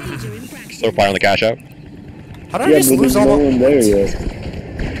that? throw fire on the cash out. How did I Yeah, just but lose there's all no of... one there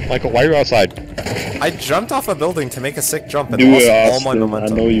yet. Michael, why are you outside? I jumped off a building to make a sick jump and Do lost it, all my Austin. I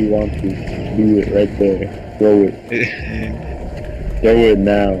momentum. know you want to. Do it right there. Throw it. Throw it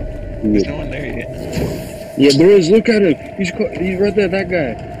now. Do There's it. no one there yet. Yeah, there is. Look at him. He's right there. That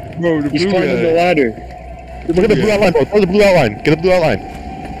guy. Bro, the He's blue climbing the guy. ladder. Look at the blue outline, bro. Throw the blue outline. Get the blue outline.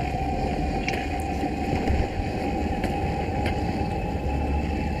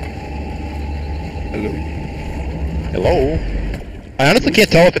 Hello. Hello? I honestly can't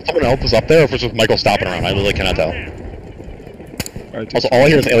tell if it's someone else is up there or if it's just Michael stopping around. I literally cannot tell. Alright, Also, all I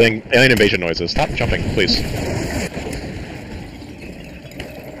hear is alien invasion noises. Stop jumping, please.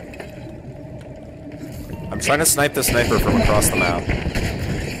 I'm trying to snipe the sniper from across the map.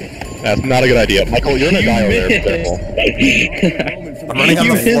 That's not a good idea. Michael, you're gonna die over there. Be careful. I'm running on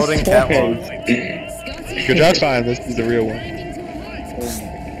You the floating missed catwalk. Good job. fine. This is the real one. Why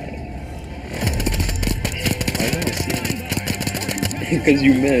did I see him? Because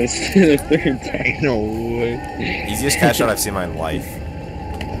you missed the third time. No way. Easiest cash out I've seen in my life.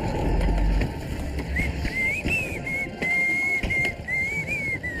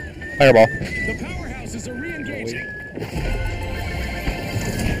 Fireball. The powerhouses are re-engaging.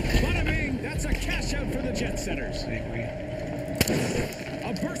 Bada bing, that's a cash out for the Jet Setters. A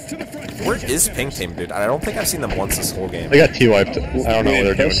burst to the front. for Where the Jet is Setters. Pink Team, dude? I don't think I've seen them once this whole game. They got T-wiped. I don't know what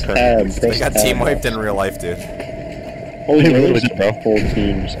they're doing Press currently. tab. They Press got tab. team wiped in real life, dude. Oh, They there's really did, bro. full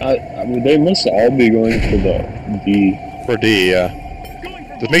teams. I mean, they must all be going for the D. For D, yeah.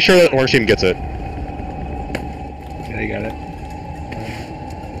 Just make sure that orange team gets it. Yeah, they got it.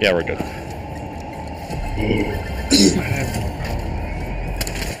 Yeah, we're good.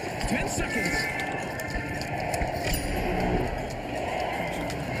 10 seconds.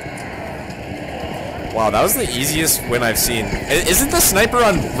 Wow, that was the easiest win I've seen. Isn't the sniper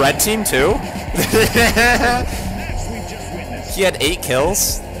on red team too? Match we just witnessed. He had 8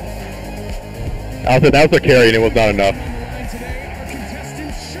 kills. That was their carry and it was not enough. Line today, our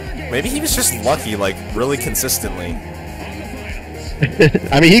contestants sure gave Maybe he was just lucky, like, really consistently. on the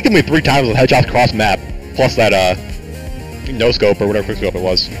finals. I mean, he killed me 3 times with headshots cross map, plus that, no scope or whatever quick scope it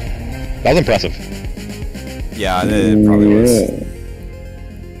was. That was impressive. Yeah, it probably was.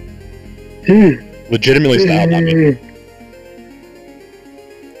 Legitimately styled on me.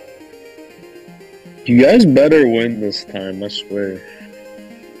 You guys better win this time, I swear.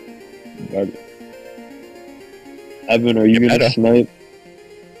 Better. Evan, are you gonna better. snipe?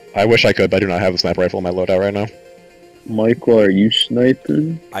 I wish I could, but I do not have a sniper rifle in my loadout right now. Michael, are you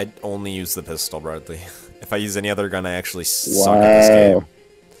sniping? I'd only use the pistol, Bradley. If I use any other gun, I actually suck at this Wow. game.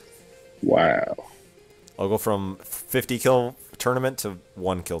 Wow. I'll go from 50 kill tournament to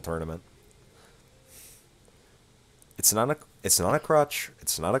 1 kill tournament. It's not a crutch.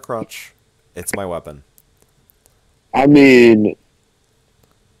 It's not a crutch. It's my weapon. I mean,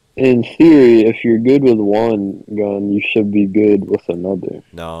 in theory, if you're good with one gun, you should be good with another.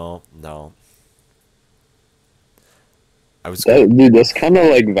 No, no. I was. Dude, that's kind of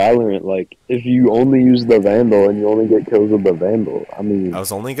like Valorant. Like, if you only use the Vandal and you only get kills with the Vandal, I mean, I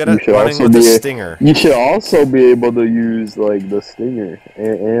was only good you at should running also with the be- Stinger. you should also be able to use like the Stinger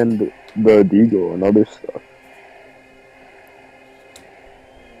and the Deagle and other stuff.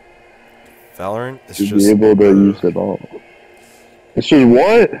 Valorant is To just. be able to use it all. It's just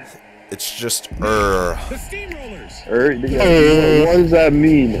what? It's just The Steamrollers. What does that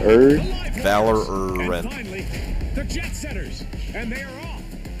mean? Valorant. And finally, the Jet Setters. And they are off.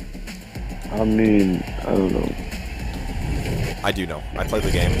 I mean, I don't know. I do know. I played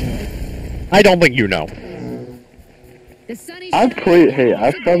the game. I don't think you know. The sun is I've shining played- down hey, on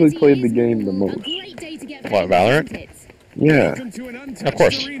I've the probably city played the is game the full. A most. great day to get What, ready, Valorant? isn't it? Yeah. Welcome to an untouched Of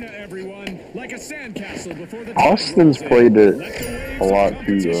course. arena, everyone. Like a sandcastle before the Austin's tide played rolls in. it Let the waves a of lot too,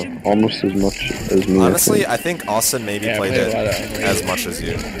 competition though. Almost as much as me. Honestly, I think Austin maybe Yeah, I played played a it lot of Unrated. as much as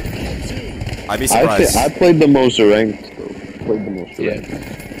you. I'd be I surprised. played the most ranked, though. Played the most Yeah. ranked.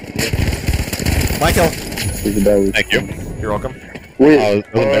 Michael, Because that was- Thank you. you're welcome. Wait, It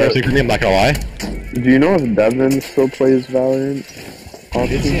was embarrassing for me, I'm not gonna lie. do you know if Devin still plays Valorant? I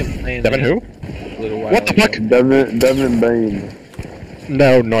did see Austin? him playing Devin it who? a little while What the ago. fuck? Devin Bain.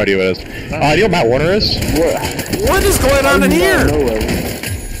 No, no idea what it is. Do you know what Matt Warner is? What? What is going on in here?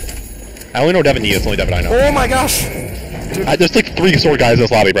 I only know Devin Yee, it's only Devin I know. Oh my gosh! There's like 3 sword guys in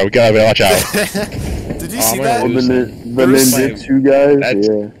this lobby, bro. We gotta watch out. Did you Oh, see I'm that? gonna lose. The There's ninjutsu guys? That's-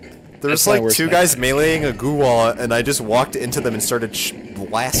 Yeah. There was That's my like worst 2 guys meleeing a goo wall, and I just walked into them and started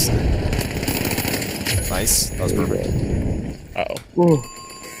blasting. Nice. That was perfect. Uh-oh. Whoa.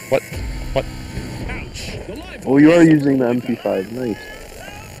 What? What? Ouch. The live Oh, you are using the MP5. Nice.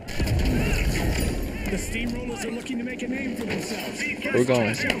 The Steamrollers are looking to make a name for themselves. We're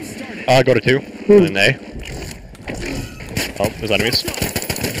going. Go to 2. And then A. Oh, there's enemies.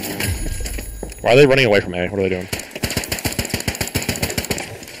 Why are they running away from A? What are they doing?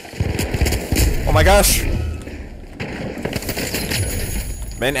 Oh my gosh!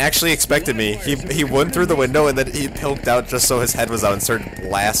 Man actually expected me. He went through the window and then he poked out just so his head was out and started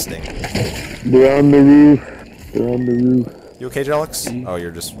blasting. They're on the roof. They're on the roof. You okay, Jelix? Oh,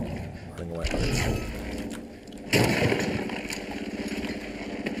 you're just running away.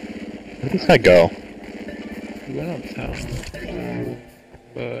 Where did this guy go? He went uptown.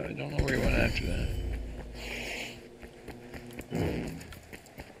 But I don't know where he went after that.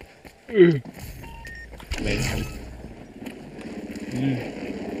 Amazing.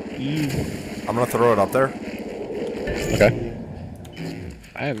 I'm gonna throw it up there. Okay.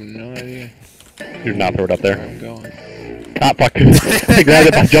 I have no idea You did not throw it up where there. I'm going. Ah, fuck. I grabbed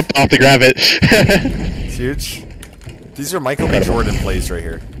it, I jumped off to grab it. It's huge. These are Michael B. Incredible. Jordan plays right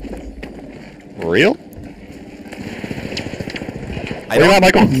here. Real? I Where you at,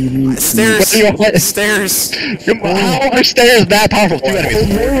 don't. Michael? Stairs! Where you at? Stairs! How are stairs that powerful? 2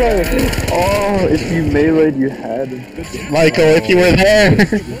 enemies. Oh, if you meleeed, you had him. Michael, if you were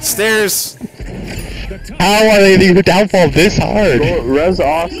there. Stairs! How are they the downfall this hard? Go, Res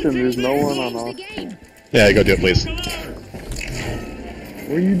Austin, there's no one on Change the Austin. game. Yeah, go do it, please.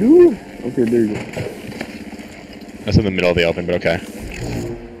 What are you doing? Okay, there you go. That's in the middle of the open, but okay.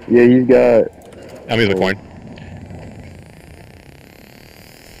 Yeah, he's got... I'm using a coin.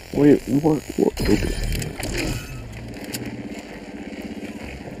 Wait, what? Okay.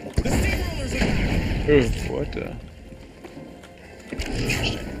 The Steamrollers are back. What the?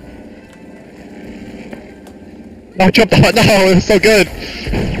 No, I jumped on it. No, it was so good.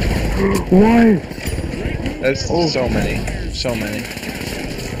 Why? That's so many. So many.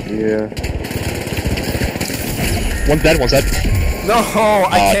 Yeah. One's dead, one's dead. No,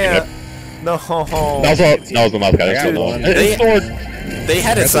 I can't. damn No. That was the mouse guy. I got That's one. It's sword. They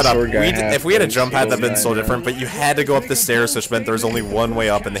had it That's set a up. sword guy If we had a half jump pad, that'd been goes so nine. different. But you had to go up the stairs, which meant there was only one way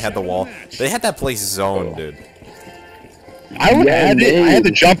up, and they had the wall. They had that place zoned, dude. I would Yeah, had it. I had to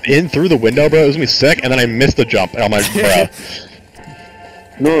dude. jump in through the window, bro. It was gonna be sick, and then I missed the jump. And I'm like, bro.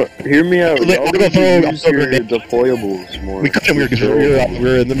 No, hear me out. Like, Y'all we're need gonna to throw- use throw your grenade. deployables more. We couldn't.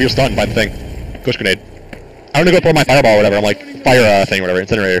 We were stunned by the thing. Ghost grenade. I want to go throw my fireball or whatever. I'm like fire thing or whatever,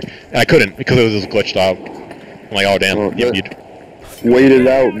 incinerator, and I couldn't because it was just glitched out. I'm like, oh damn. Oh, you- Wait it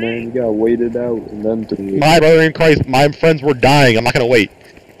out, man. You gotta wait it out and then do it. my brother in Christ, my friends were dying. I'm not gonna wait.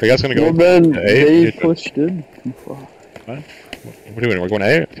 Are you guys gonna go? Well, then A? they pushed in. What? We're doing. We're going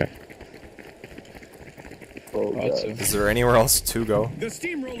A. Okay. Oh, God. Is there anywhere else to go? The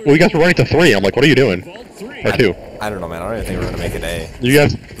Steamrollers. Well, you guys were running to 3. I'm like, what are you doing? Vault 3. Or 2? I don't know, man. I don't even think we're gonna make an A. You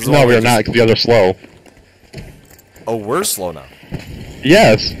guys? is No, all we we are not because you guys are slow. Oh, we're slow now.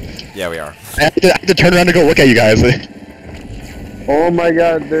 Yes. Yeah, we are. I have to turn around to go look at you guys. Oh my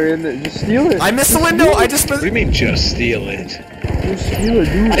god, they're in it. Just steal it. I missed the window. I just What do you mean just steal it? Just steal it,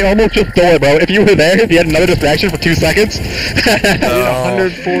 dude. I almost just stole it, bro. If you were there, if you had another distraction for 2 seconds. Did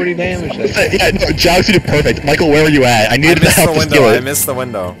 140 damage. Yeah, no, Jogs, you did perfect. Michael, where were you at? I I needed to missed the help to window. steal I it. missed the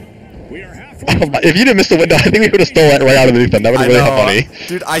window. We are halfway. If you didn't miss the window, I think we would have stolen it right out of the them. That would I have really know. been funny.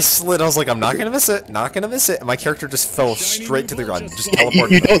 Dude, I slid. I was like, I'm not gonna miss it. Not gonna miss it. And my character just fell straight to the ground. Just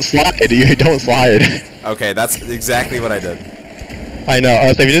teleported. You don't slide. You don't slide. Okay, that's exactly what I did. I know.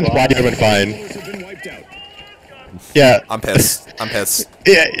 If you didn't slide, you would have been fine. Players have been wiped out. Yeah. I'm pissed. I'm pissed.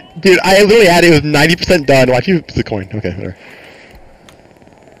 Yeah, dude, I literally had it. It was 90% done. Why'd you use the coin? Okay, whatever.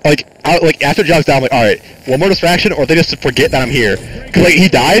 Like after Jogs down, I'm like, all right, one more distraction, or they just forget that I'm here. Cause like he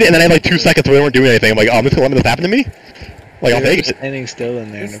died, and then I had like 2 seconds where they weren't doing anything. I'm like, oh, I'm just gonna let this happen to me. Like I'll take it. Standing still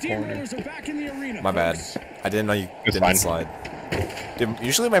in there The in the corner. Steamrollers are back in the arena. My bad. folks. I didn't know you It's didn't fine. slide. Dude,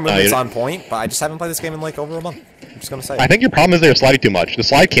 usually my movement's you- on point, but I just haven't played this game in like over a month. I'm just gonna say. I think your problem is they're sliding too much. The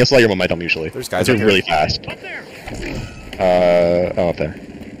slide cancels out your momentum usually. There's guys They're up here. really fast. Up there. Oh, up there.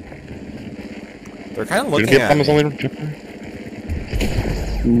 They're kind of Shouldn't looking be a at problem as me.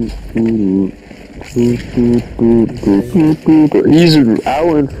 He's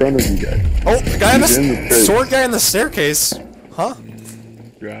out in front of you guys. Oh, the guy on He's in the the crate. sword guy in the staircase. Huh?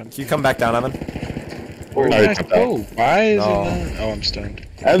 God. Can you come back down, Evan? Where I did I jumped out. go? Why is No. it not? Oh, I'm stunned.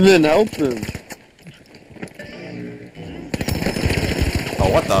 Evan, help him. Oh,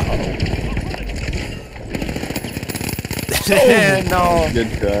 what the? No. Good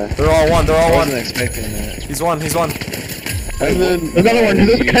try. They're all one. They're I all wasn't one. expecting that. He's one. He's one. Evan, Another one.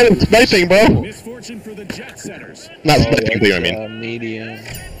 This is kind of sniping, bro. Misfortune for the jet setters. Not Oh, sniping, but you know what I mean. medium.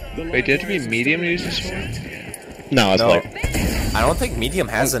 The Wait, did it have to be medium to use this sword? No, it's No. like I don't think medium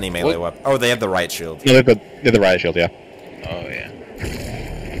has any melee weapon. Oh, they have the riot shield, no, they're the riot shield, yeah. Oh yeah.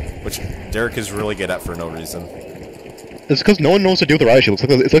 which Derek is really good at for no reason. It's because no one knows what to do with the riot shield.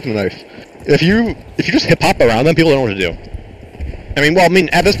 It's like a knife. If you just hip hop around them, people don't know what to do. I mean, well, I mean,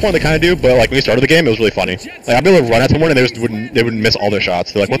 at this point they kind of do, but like when we started the game, it was really funny. Like I'd be able to run at someone and they would miss all their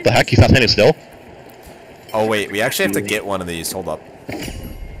shots. They're like, "What the heck? He's not standing still." Oh wait, we actually have to get one of these. Hold up.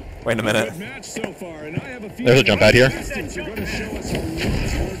 Wait a minute. Good match so far, and I have a feeling There's a jump pad here. the contestants are gonna show us a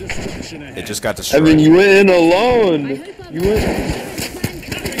lot more destruction ahead. It just got destroyed. Evan, you went in alone. You went.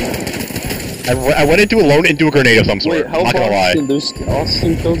 I went into alone into a grenade of some sort. Wait, I'm help not gonna lie. Austin. There's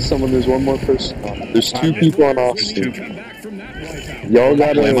Austin killed someone. There's one more person. There's 2 people on Austin. Come back from that wipeout. Y'all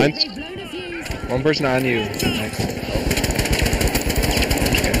gotta. Landmines? They've blown a fuse. One person on you. Nice.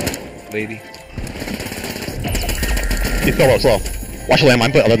 Okay. Lady. He's slow, slow. Watch the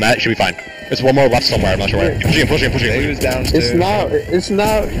landmine, but other than that, it should be fine. There's one more left somewhere. I'm not sure where. Keep pushing, pushing, pushing. Lady was downstairs. It's not. It's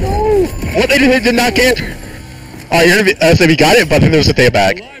not. No. What they did not get? Alright, you're gonna be. So we got it, but I think there was a take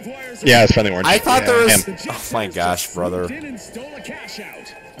back. Live wires are Yeah, it's friendly orange. I thought there was. Damn. Oh my gosh, brother. in and stole a cash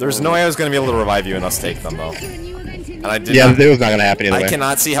out. There's no way I was gonna be able to revive you and us take them though. And I did Yeah, not. it was not gonna happen either I way.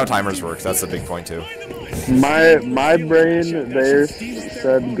 cannot see how timers work. That's the big point too. My brain there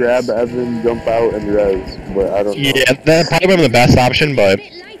said grab Evan, jump out, and res, but I don't know. Yeah, that probably would have been the best option, but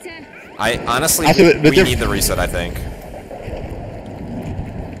Bit later. I honestly, Also, the we diff- need the reset. I think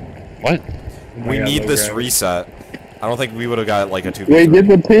what? we got need low this gravity. reset. I don't think we would have got like a 2v3. Wait, get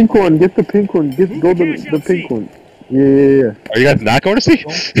the pink one. Get the pink one. Go the pink one. Yeah. Are you guys not going to see?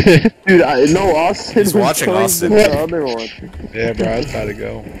 Dude, no, Austin He's was watching going Austin. to the other one. Yeah, bro, I was about to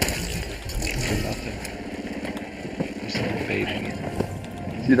go. Nothing. There's someone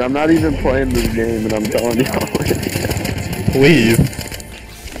fading. Dude, I'm not even playing this game, and I'm telling you. Please.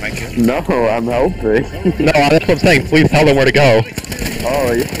 Thank you. No, I'm helping. No, that's what I'm saying. Please tell them where to go.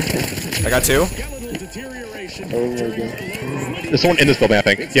 Oh, yeah. I got 2. Skeletal deterioration. Oh, my God. There's someone in this building, I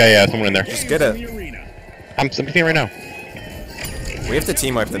think. Yeah, someone in there. Just get it. I'm thinking right now. We have to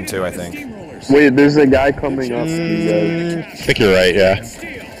team wipe them too. I think. Wait, there's a guy coming up to you guys. I think you're right,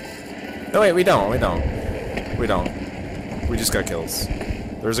 yeah. No wait, we don't. We don't. We don't. We just got kills.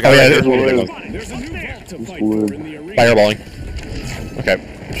 There's a guy Oh, yeah, right there's there. one. There's a new vault to fight wood. for in the arena. Fireballing.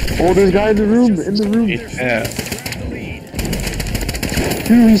 Okay. Oh, there's a guy in the room. Yeah.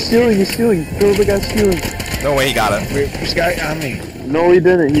 Dude, he's stealing. Kill the guy stealing. No way, he got it. Wait, there's a guy on me. No, he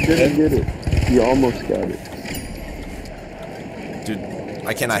didn't. He didn't get it. He almost got it. Dude,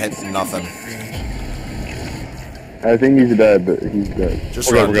 I cannot hit nothing. I think he's dead, but he's dead. Just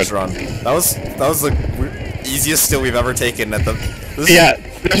We're good, run, we're just good. run. That was the easiest steal we've ever taken at the. This is- Yeah,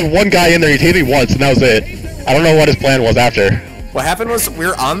 there's one guy in there. He hit me once, and that was it. I don't know what his plan was after. What happened was we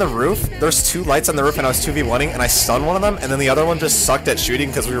were on the roof. There's 2 lights on the roof, and I was 2v1ing, and I stunned one of them, and then the other one just sucked at shooting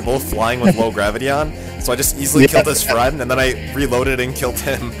because we were both flying with low gravity on. So I just easily Yeah. killed his friend, and then I reloaded and killed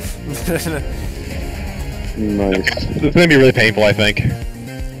him. Nice. It's gonna be really painful, I think.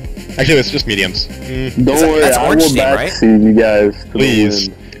 Actually, it's just mediums. Don't worry, that's I orange will team, right? backseat you guys. To Please.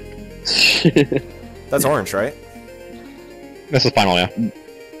 the win. That's orange, right? This is final, yeah.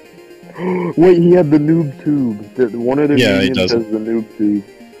 Wait, he had the noob tube. One of the Yeah, he mediums does. has the noob tube.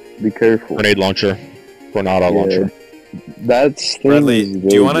 Be careful. Grenade launcher. Granada launcher. That's Bradley, things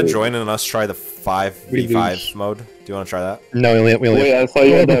do you want to really join and us try the 5v5 mode? Do you want to try that? No, we only good. Wait, have, I thought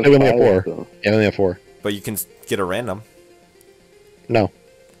you had that we only have five, 4. though. Yeah, we only have 4. But you can get a random. No.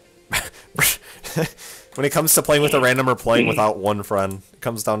 When it comes to playing with a random or playing without one friend, it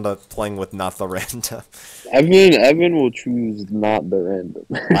comes down to playing with not the random. Evan will choose not the random.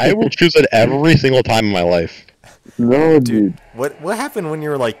 I will choose it every single time in my life. No, dude. What happened when you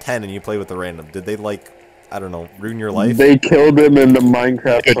were like 10 and you played with the random? Did they like, I don't know, ruin your life? They killed him in the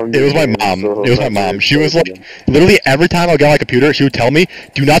Minecraft. It was my mom. It was my mom. She was like, literally every time I got on my computer, she would tell me,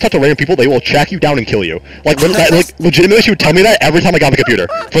 "Do not talk to random people. They will track you down and kill you." Like, like legitimately, she would tell me that every time I got on the computer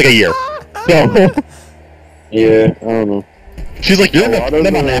for like a year. So Yeah, I don't know. she's like, "You're A lot gonna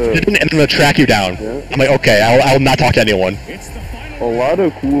of, and I'm gonna track you down." Yeah. I'm like, "Okay, I will not talk to anyone." A lot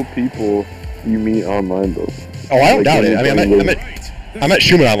of cool people you meet online, though. Oh, I don't Like, doubt it. I mean, I met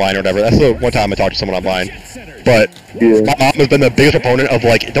Schumann online or whatever. That's the one time I talked to someone online. But Yeah. my mom has been the biggest proponent of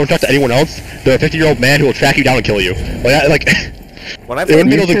like, don't talk to anyone else. They're a 50-year-old man who will track you down and kill you. Like When I it wouldn't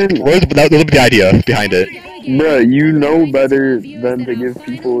be You those like, can- words, but that would be the idea behind it. Bruh, you know better than to give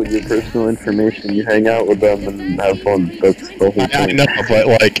people your personal information. You hang out with them and have fun. That's the whole I thing. know, but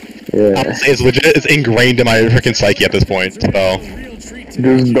like, Yeah. it's legit. It's ingrained in my freaking psyche at this point. So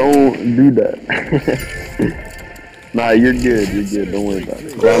Just don't do that. Nah, you're good. You're good. Don't worry about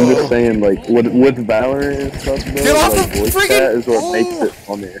it. But I'm just saying, like, with Valorant and stuff, bro, Get off like, the voice friggin- chat is what Oh. makes it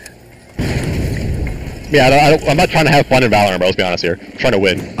funnier. yeah, I'm not trying to have fun in Valorant, bro. Let's be honest here. I'm trying to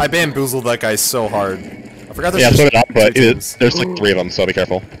win. I bamboozled that guy so hard. I forgot there's Yeah, so just did I, but two teams. there's like 3 of them, so be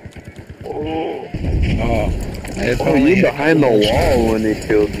careful. Oh, you're behind the wall when they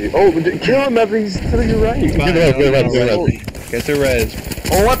killed you. Oh, but kill him, Evan. He's to your right. Get the res. Get the res.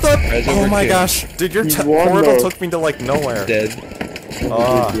 Oh, what the? Res Oh over my two. gosh. Dude, your He's portal won, though. took me to like nowhere. Dead.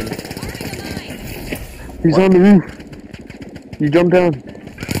 Ah. He's on the roof. You jump down.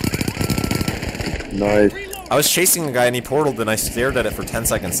 Nice. I was chasing a guy and he portaled and I stared at it for 10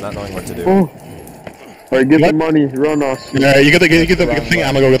 seconds not knowing what to do. Oh. Alright, get What? the money. Run us. Alright, you get the thing.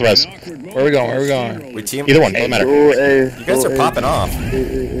 I'm gonna go with the res. Where we going? Where we going? We team. Either one, doesn't matter. Go A. You guys are popping off.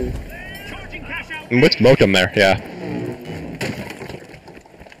 We smoked him there. Yeah.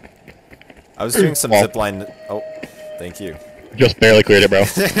 I was doing some Well. zipline. Oh, thank you. Just barely cleared it, bro.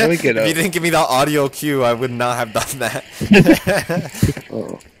 How do we get If you up? didn't give me that audio cue, I would not have done that.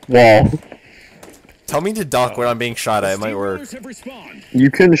 Wall. Tell me to duck when I'm being shot at. It might work. Steelers have respawned. You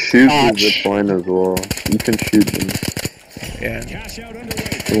can shoot the Notch. zipline as well. You can shoot them. Yeah. Cash out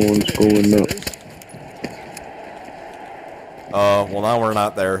underway. The one's going up. Well now we're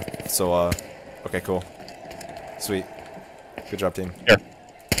not there. So, okay, cool. Sweet. Good job, team.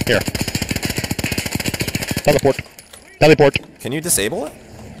 Here. Teleport. Teleport. Can you disable it?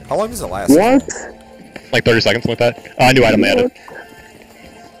 How long does it last? What? Like 30 seconds, something like that. New item they added.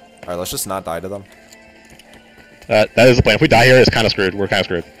 Alright, let's just not die to them. That is the plan. If we die here, it's kind of screwed. We're kind of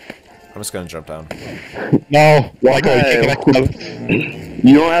screwed. I'm just gonna jump down. No. Why? Michael, you can't get back up.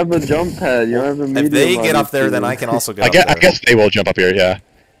 You don't have a jump pad. You don't have a medium. If they get on up there, your then I team. can also get I up guess, there. I guess they will jump up here, yeah.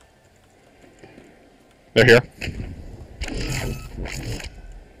 They're here.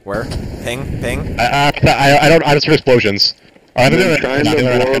 Where? Ping? Ping? I just heard explosions. I think They're trying to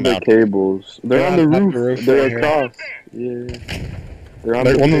blow the down. cables. They're on the roof. They're right here. across. Yeah. They're on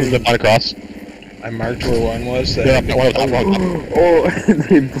the One of cable. them is across. I marked where one was. They're up, one of them, one of them. Oh,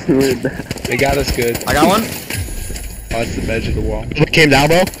 they blew it down. They got us good. I got one? Oh, it's the edge of the wall. It came down,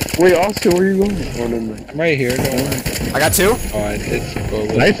 bro. Wait, Austin, where are you going? Oh, never mind. I'm right here. Don't worry. I got two? Oh, it's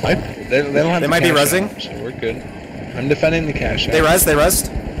goalless. Nice, nice. They don't have They the might be cash rezzing. out, so we're good. I'm defending the cash out. They rezzed?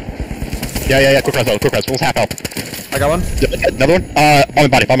 Yeah. Quick press. Almost half health. I got one. Another one? On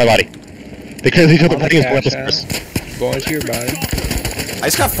my body. They couldn't On the I think it's going up cash the out. stairs. Go into your body. I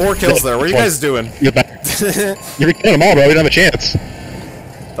just got 4 kills there. What are you guys doing? You're back. You're killing them all, bro. You don't have a chance.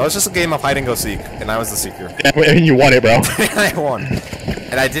 That was just a game of hide and go seek, and I was the seeker. And you won it, bro. I won.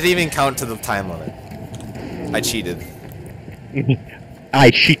 And I didn't even count to the time limit. I cheated.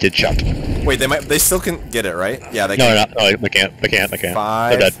 I cheated, Chuck. Wait, they still can get it, right? Yeah, they No, can. no, they can't. They can't.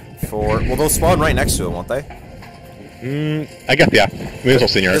 5, They're 4. Well, they'll spawn right next to it, won't they? dead. I guess, yeah. We as well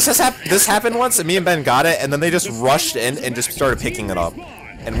senior. This happened once, and me and Ben got it, and then they just rushed in and just started picking it up,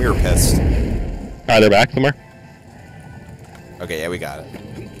 and we were pissed. Alright, they're back somewhere. Okay, yeah, we got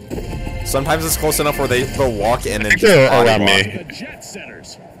it. Sometimes it's close enough where they'll walk in and I think just they're body around block. me. The jet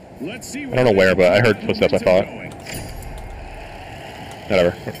setters. Let's see I don't know where, but I heard footsteps, I thought.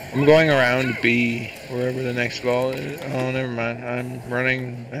 Whatever. I'm going around B, wherever the next vault is. Oh, never mind. I'm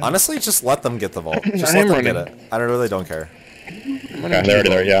running. Honestly, just let them get the vault. Just I let am them get running. it. I really don't care. I'm Yeah, they're already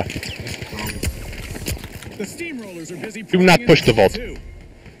there, yeah. The steamrollers are busy. Do not push the vault. too.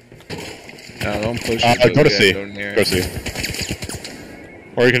 No, don't push Go to C. Go near Go to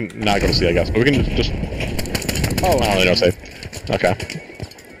C. Or you can not go to C, I guess. But we can just... Oh, I don't really know safe. Okay.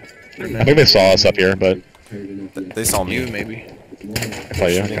 I think they saw us up here, but... They saw me. You, maybe. I tell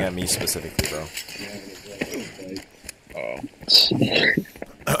you. Shooting at me specifically, bro.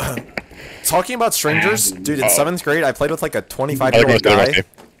 Talking about strangers, dude, in 7th grade, I played with like a 25-year-old guy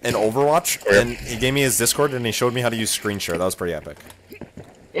in Overwatch, and he gave me his Discord, and he showed me how to use screen share. That was pretty epic.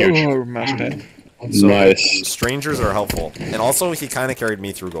 Huge. Oh, mouse pad. So, Nice. strangers are helpful. And also, he kind of carried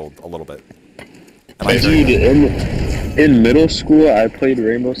me through gold a little bit. And I Dude, in middle school, I played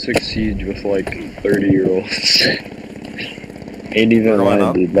Rainbow Six Siege with like 30-year-olds. Ain't even Growing lying,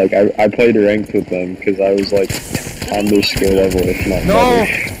 up? dude. Like, I played ranked with them because I was like on their skill level, if not No!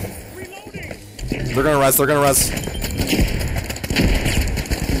 better. They're gonna res, they're gonna res.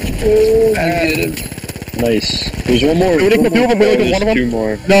 Nice. There's one more. We didn't get two of them, we only got one of them? Two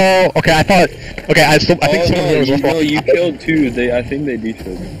more. No, okay, I thought... Okay, I think Oh, someone no, was you killed two. I think they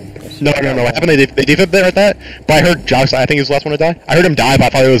defib. No, what happened? They defib there at that, but I heard Jox, I think he was the last one to die. I heard him die, but I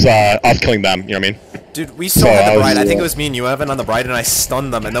thought it was us killing them, you know what I mean? Dude, we still So, had I the was- bride. I think it was me and you, Evan, on the bride, and I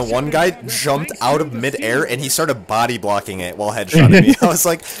stunned them. And then one guy jumped out of midair, and he started body blocking it while headshotting me. I was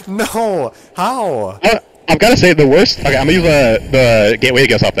like, no, how? I've got to say, the worst... Okay, I'm going to use the gateway to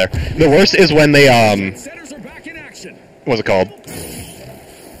get us up there. The worst is when they, Setters are back in action. what's it called?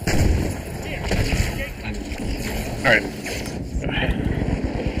 Alright.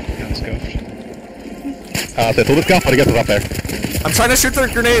 Let's go. So let's go, but it gets us up there. I'm trying to shoot their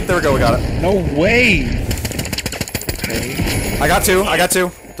grenade. There we go, we got it. No way! I got two, I got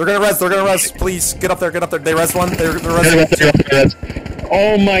two. They're gonna res, please. Get up there, get up there. They res one, they're res.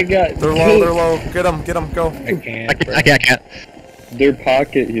 Oh my god. They're low. Get them, go. I can't. I can't. They're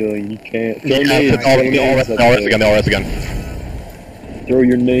pocket healing. You can't. Throw Yeah, nades. all Throw rest nades up again, there. they all rest again. Throw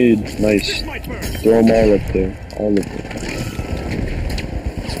your nades. Nice. Throw them all up there. All of them.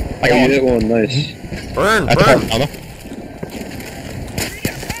 I got You one. hit one. Nice. Burn. That's I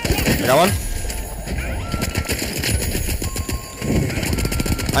got one.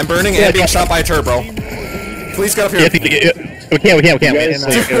 I'm burning and being shot by a turbo. Please get up here. We can't.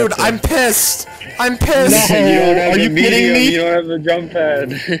 Dude, I'm pissed. I'm pissed. You don't have Are a you kidding medium, me? You don't have a jump pad.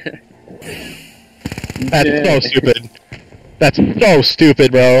 That's Yeah. so stupid. That's so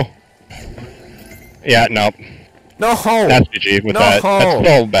stupid, bro. Yeah, no. No. That's GG with No. that. That's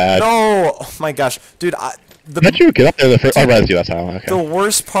so bad. No. Oh my gosh. Dude, How'd you get up there the first... Oh, res you, that's how. Okay. the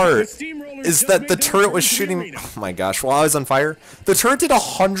worst part Steamrollers is just that the made their turret was first shooting. delivery. Oh my gosh! While I was on fire, the turret did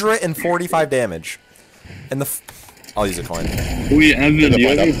 145 damage, and I'll use a coin. Wait, Evan, do you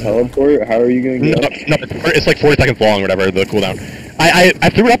have any teleport? How are you gonna No, get up? it's like 40 seconds long or whatever, the cooldown. I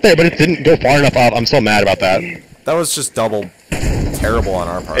threw it up there, but it didn't go far enough up. I'm so mad about that. That was just double terrible on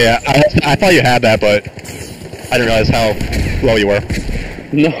our part. Yeah, I thought you had that, but I didn't realize how low you were.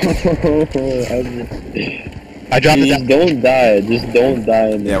 No, I dropped it just down. don't die. Just don't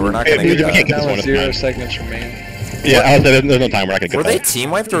die. Yeah, we're not Hey, gonna dude, get we can't that. get this Down one. with It's 0 fine. seconds remaining. Yeah, I was, there's no time where I could get Were they that.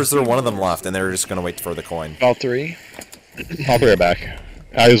 team wiped, or is there one of them left, and they're just gonna wait for the coin? All three. All three are back.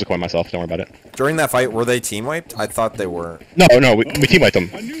 I use the coin myself, don't worry about it. During that fight, were they team wiped? I thought they were. No, we team wiped them.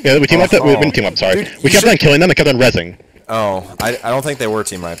 Yeah, we team wiped it. We didn't team wipe, sorry. Dude, We you kept should- on killing them and kept on rezzing. Oh, I don't think they were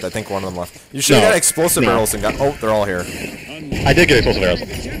team wiped. I think one of them left. You should have No. got explosive No. barrels and got. Oh, they're all here. I did get explosive arrows.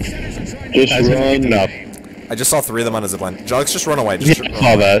 Just As in, run. enough. I just saw 3 of them on a zipline. Juggs, just run away. Yeah, I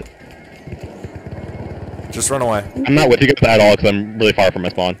saw that. Just run away. I'm not with you guys at all because I'm really far from my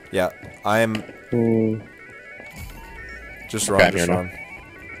spawn. Yeah, I'm. Just run. Okay, I'm just here now. run.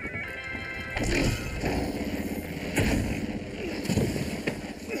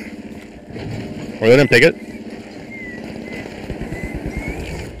 We're letting him take it?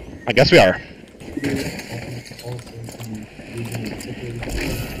 I guess we are.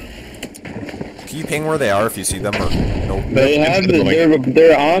 Can you ping where they are if you see them or nope? They have it.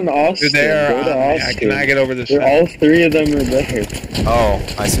 They're on Austin. Dude, they are. Go to I Austin. cannot get over this. They're all 3 of them are there. Oh,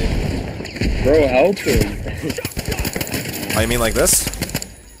 I see. Bro, help him. Oh, you mean like this?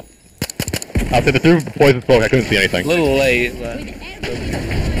 I'll say the through poison smoke, I couldn't see A anything. little late, but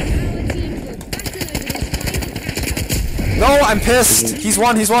No, I'm pissed. He's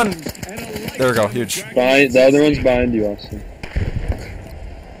won. He's won. There we go. Huge. The other one's behind you, Austin.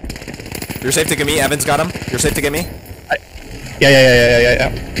 You're safe to get me. Evan's got him. You're safe to get me. Yeah.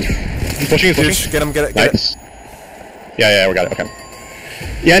 He's pushing, Huge. Get him. Get it. Nice. Yeah, we got it. Okay.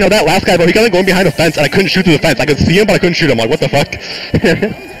 Yeah, I know that last guy, bro. He got going behind the fence, and I couldn't shoot through the fence. I could see him, but I couldn't shoot him. Like, what the fuck?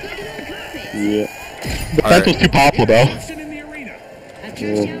 Yeah. The fence was too powerful, bro. A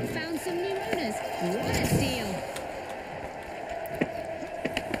cash out found some new owners. What a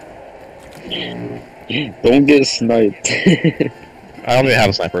steal. Don't get sniped. I don't even have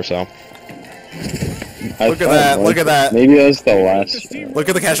a sniper, so. Look at that. Look at that. Maybe that's the last. Look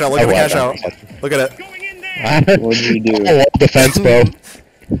at the cash out. Look at the cash out. Look at it. What did you do? Oh, the fence, bro.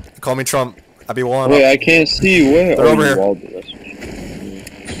 Call me Trump. I be walling Wait, up. I can't see where. They're over you here. walled it.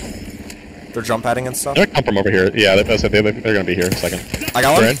 They're jump padding and stuff. They're gonna come from over here. Yeah, they're gonna be here in a second. I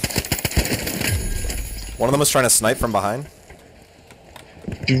got They're one. in. One of them was trying to snipe from behind.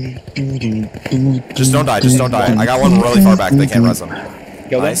 Just don't die. Just don't die. I got one really far back. They can't res him.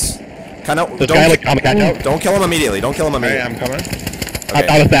 Nice. Kind of. This guy, like, on the catch out. Don't kill him immediately. Don't kill him Alright, immediately. I'm coming. I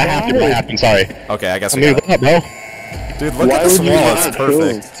thought if that happened, what happened? Sorry. Okay, I guess I we mean, got what's it. up, bro? Dude, look Why at this would you wall. not It's kill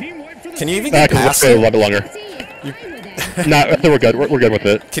him? perfect. Can you even get Because past we're a it? little bit longer. No, I think we're good. We're good with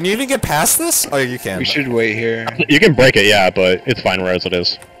it. Can you even get past this? Oh, you can. We should wait here. You can break it, yeah, but it's fine where as it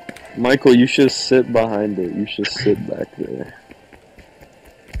is. Michael, you should sit behind it. You should sit back there.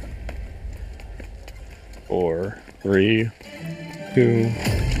 4, 3, 2.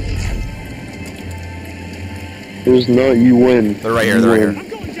 There's no. You win. They're right here. You They're right win.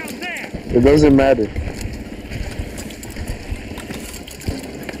 here. It doesn't matter.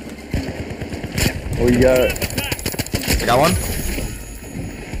 Oh, you got it. I got one.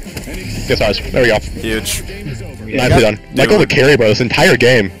 Yes, ours. There we go. Huge. Nicely done. Michael the carry, bro, this entire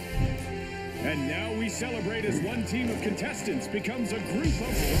game. And now we celebrate as one team of contestants becomes a group of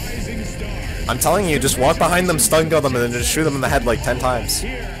rising stars. I'm telling you, just walk behind them, stun kill them, and then just shoot them in the head like 10 times.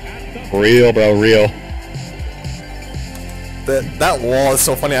 Real, bro, real. That wall is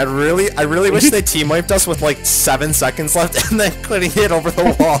so funny. I really wish they team wiped us with like 7 seconds left and then couldn't hit over the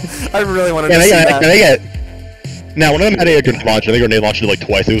wall. I really wanted to see that. Now, one of them had a grenade launcher. They grenade launched it like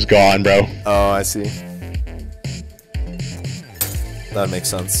twice. It was gone, bro. Oh, I see. That makes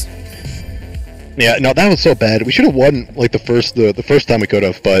sense. Yeah, no, that was so bad. We should have won like the first time we could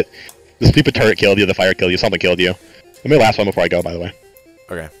have, but the stupid turret killed you, the fire killed you, something killed you. Let me last one before I go, by the way.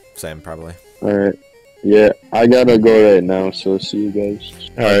 Okay, same probably. Alright. Yeah, I gotta go right now, so see you guys.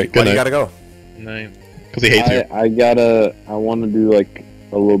 Alright, Why good do you night. gotta go? Night. Because he hates you. I wanna do like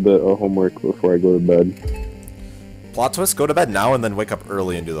a little bit of homework before I go to bed. Plot twist, go to bed now and then wake up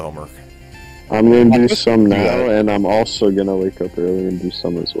early and do the homework. I'm gonna do some Do now, that. and I'm also gonna wake up early and do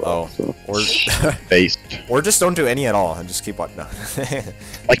some as well. Oh, So. or, Based. or just don't do any at all and just keep watching. No.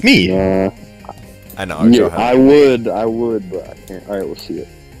 Like me. I know, Yeah, go ahead. I would, but I can't. Alright, we'll see it.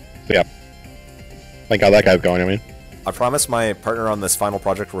 Like how that guy's going, I mean. I promised my partner on this final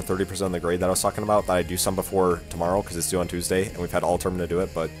project worth 30% of the grade that I was talking about that I'd do some before tomorrow because it's due on Tuesday and we've had all term to do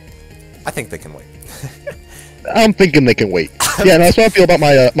it, but I think they can wait. I'm thinking they can wait. Yeah, no, that's what I feel about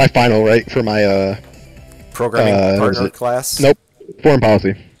my my final, right? For my Programming what is partner it? class? Nope. Foreign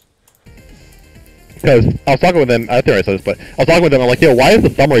policy. Because I was talking with them, I think I said this, but I was talking with them, I'm like, yo, why is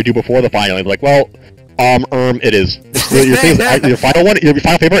the summary due before the final? And they're like, well, it is. Your thing is, your final one, your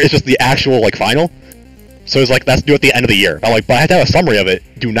final paper is just the actual, like, final. So it's like, that's due at the end of the year. I'm like, but I have to have a summary of it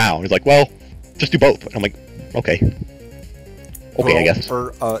due now. And he's like, well, just do both. And I'm like, okay. Okay, I guess.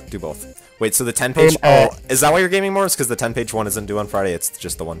 Or, do both. Wait, so the 10-page... is that why you're gaming more? It's because the 10-page one isn't due on Friday, it's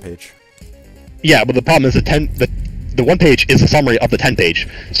just the 1-page. Yeah, but the problem is the 1 page is a summary of the 10 page.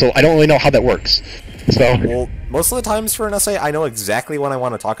 So I don't really know how that works. So Well, most of the times for an essay, I know exactly what I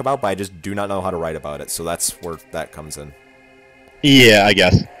want to talk about, but I just do not know how to write about it, so that's where that comes in. yeah, I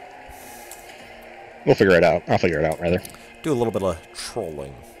guess. We'll figure it out. I'll figure it out, rather. Do a little bit of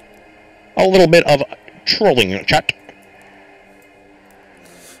trolling. A little bit of trolling, chat.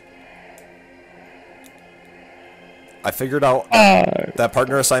 I figured out that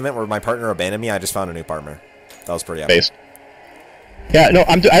partner assignment where my partner abandoned me, I just found a new partner. That was pretty epic. Based. Yeah, no,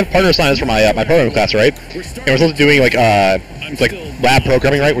 I have partner assignments for my my programming class, right? And we're supposed to be doing like lab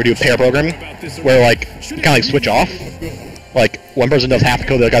programming, right? We do pair programming, where like you kind of like switch off. Like one person does half the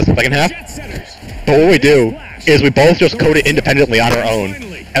code, the other guy does the second half. But what we do is we both just code it independently on our own,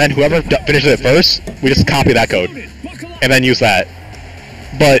 and then whoever finishes it first, we just copy that code, and then use that.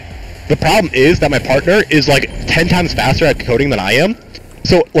 But the problem is that my partner is like 10 times faster at coding than I am.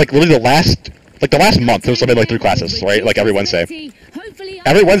 So like literally the last month, there was something like 3 classes, right? Like every Wednesday.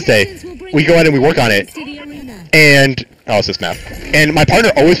 Every Wednesday, we go in and we work on it, and oh, it's this map. And my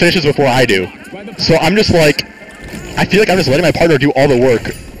partner always finishes before I do. So I'm just like, I feel like I'm just letting my partner do all the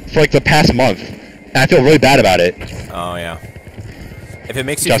work for like the past month, and I feel really bad about it. Oh yeah. If it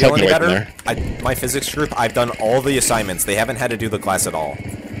makes you Josh, feel I'll any get away better, my physics group, I've done all the assignments. They haven't had to do the class at all.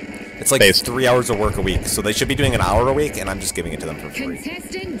 It's like Based. 3 hours of work a week, so they should be doing an hour a week, and I'm just giving it to them for free.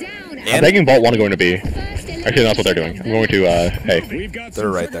 Contestant down. I'm taking Vault 1 going to B. Actually, that's what they're doing. I'm going to, A. We've got They're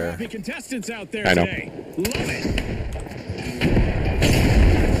some right there. trigger-happy contestants out there I know. today. Love it.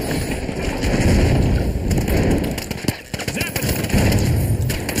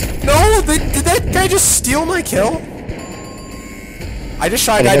 No, did that guy just steal my kill? I just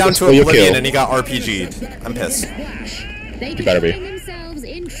shot a I guy don't down know to if it's Oblivion kill. and he got RPG'd. I'm pissed. They You better be. find themselves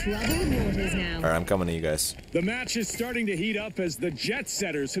in troubled waters now. Alright, I'm coming to you guys. The match is starting to heat up as the Jet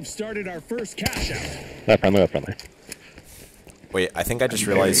Setters have started our first cash out. That's friendly, that's friendly. Wait, I think I just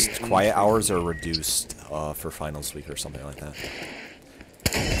realized quiet hours are reduced for finals week or something like that.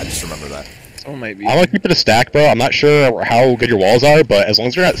 I just remember that. Oh, might be. I want to keep it a stack, bro. I'm not sure how good your walls are, but as long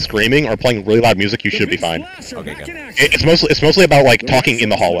as you're not screaming or playing really loud music, you should be fine. Okay, good. It's mostly about like talking in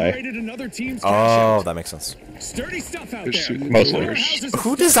the hallway. Oh, that makes sense. Sturdy stuff out There's there. two- Mostly.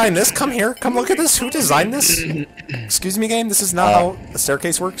 Who designed this? Come here. Come look at this. Who designed this? Excuse me, game. This is not how the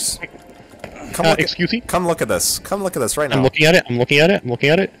staircase works. Come look. Excuse me. Come look at this. Come look at this right now. I'm looking at it. I'm looking at it. I'm looking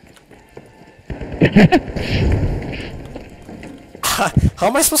at it. How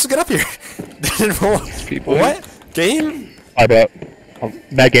am I supposed to get up here? People. What? Game? Alright, bro.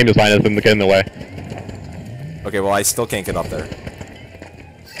 That game design has been getting in the way. Okay, well I still can't get up there.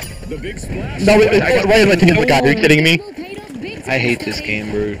 The big splash. No, wait, right in the guy. Are you kidding me? I hate this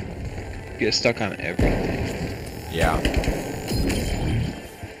game, bro. Get stuck on everything. Yeah.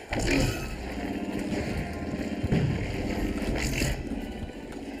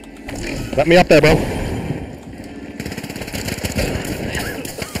 Let me up there, bro.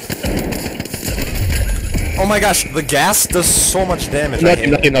 Oh my gosh, the gas does so much damage. No I team,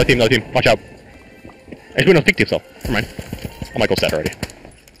 hate no it. team, no team, no team. Watch out. Actually, no, peek to yourself. Never mind. I might go set already.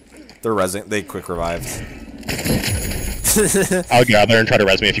 They're resing. They quick revived. I'll get out there and try to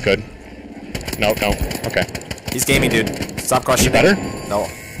res me if you could. No, no. Okay. He's gaming, dude. Stop questioning. better? No.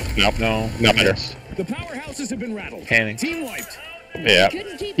 Nope. No. Not better. Yes. The powerhouses have been rattled. Panic. Team wiped. Yeah.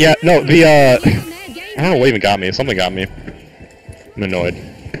 Yeah, no, the, I don't know what even got me. Something got me. I'm annoyed.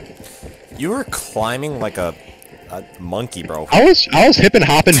 You were climbing like a monkey, bro. I was hippin'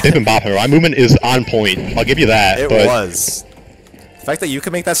 hopping, dipping bopping. My movement is on point. I'll give you that. It but was. The fact that you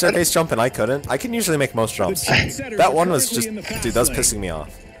could make that staircase jump and I couldn't, I can usually make most jumps. That one was just, dude, that was pissing me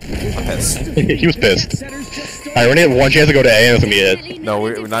off. I'm pissed. he was pissed. Alright, we're gonna have one chance to go to A and it's gonna be it. No,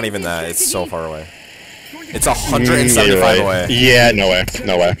 we're not even that. It's so far away. It's 175 you're right. away. Yeah, no way.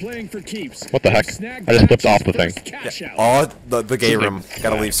 No way. Playing for keeps. What the heck? I just flipped off the thing. Cash out. Oh, the gay room.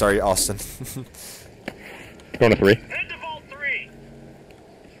 Gotta leave. Sorry, Austin. Going to 3.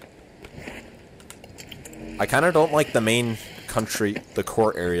 I kind of don't like the main country, the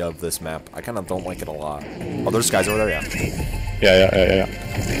core area of this map. I kind of don't like it a lot. Oh, there's guys over there, yeah. Yeah.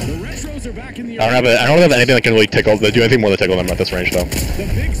 The retros are back in the I don't have anything that can really tickle, do anything more than tickle them at this range, though.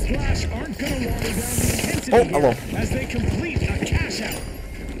 The big splash aren't gonna water down the intensity Oh, hello. here as they complete a cash out.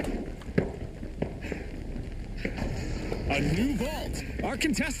 A new vault. Our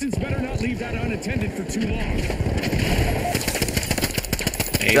contestants better not leave that unattended for too long.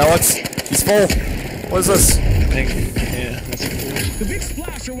 Alex, he's full. What is this? I think, yeah, that's cool. The big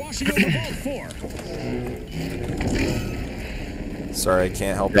splash are washing over vault 4. Sorry, I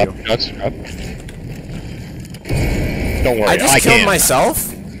can't help Drop, you. nuts, drop. Don't worry, I just killed can.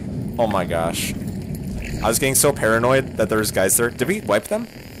 myself? Oh my gosh. I was getting so paranoid that there's guys there. Did we wipe them?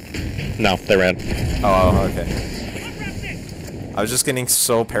 No, they ran. Oh, okay. I was just getting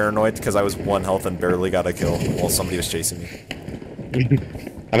so paranoid because I was 1 health and barely got a kill while somebody was chasing me.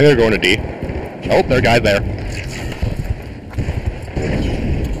 I think they're going to D. Oh, there are guys there.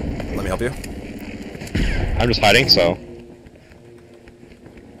 Let me help you. I'm just hiding, so.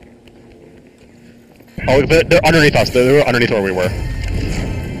 Oh, they're underneath us. They're underneath where we were.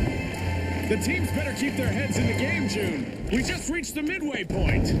 The teams better keep their heads in the game, June. We just reached the midway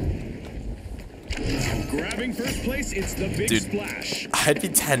point. Grabbing first place, it's the big Dude, splash. I'd be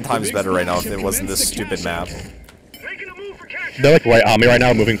 10 times better right now if it wasn't this stupid map. They're like right on me right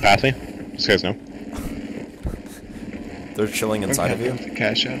now, moving past me. Just so you guys know. They're chilling inside of you. The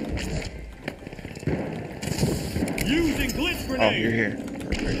cash out. Using glitch Oh, grenade. you're here.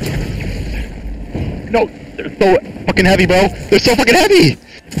 No, they're so fucking heavy, bro. They're so fucking heavy.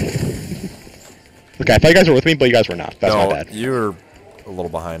 Okay, I thought you guys were with me, but you guys were not. That's my No, bad. you're a little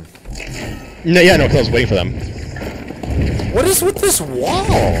behind. No, yeah, no, because I was waiting for them. What is with this wall?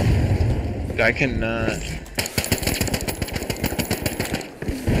 I cannot.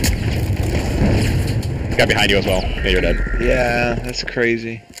 Guy behind you as well. Yeah, you're dead. Yeah, that's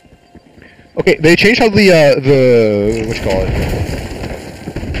crazy. Okay, they changed how the what you call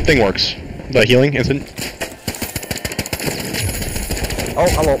it thing works. The healing instant. Oh,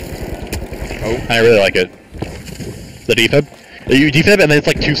 hello. I really like it. The defib. You defib and then it's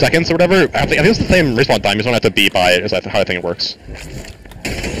like 2 seconds or whatever. I think it's the same respawn time. You just don't have to beat by it. Is how I think it works.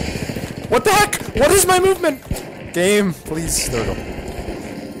 What the heck? What is my movement? Game, please. There we go.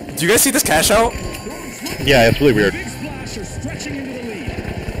 Do you guys see this cash out? Yeah, it's really weird. Big Splash are stretching into the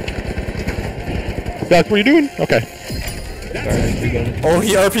lead. Doc, what are you doing? Okay. Oh,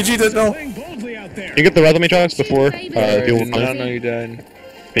 he RPG'd it. No. Playing boldly out there. You get the resume chance before I deal did with not know you died.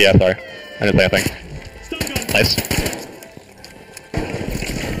 Yeah, sorry. I didn't say anything. Nice.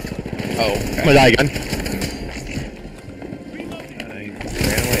 Oh, I'm gonna die again. I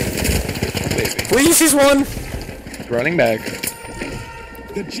ran away. Baby. Please, he's won. Running back.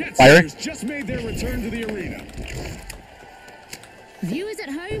 The Jet Fire. Setters just made their return to the arena. Viewers at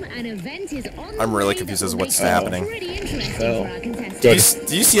home, an event is on the I'm really way confused that as to will what's make it happening. Pretty interesting Oh. for our contestants.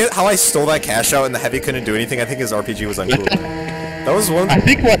 Do you see it? How I stole that cash out and the heavy couldn't do anything? I think his RPG was uncool. That was one. I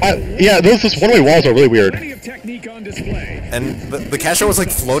think yeah, those one-way walls are really weird. Plenty of technique on display. And the cash out was like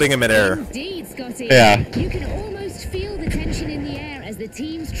floating in midair. Indeed, Scotty. Yeah. You can almost feel the tension in the air as the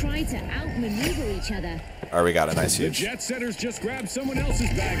teams try to outmaneuver each other. Alright, we got a nice The huge. Jet Setters just grabbed someone else's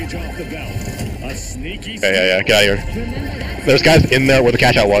baggage off the belt. A sneaky. Yeah, get out of here. Remember that. There's guys in there where the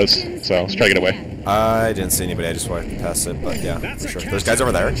cash out was, so let's try to get away. I didn't see anybody. I just walked past it, but yeah, That's for a sure. catch There's guys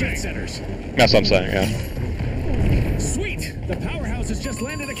over there. Jet Setters. That's what I'm saying, yeah. Sweet. The powerhouse has just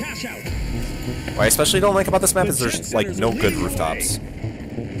landed a cash out. What I especially don't like about this map is there's like no good rooftops.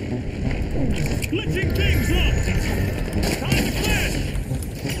 Lifting things up. Time to flash.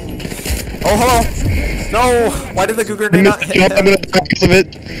 Oh, hello! No! Why did the goo grenade not hit Jump, I'm him? gonna die because of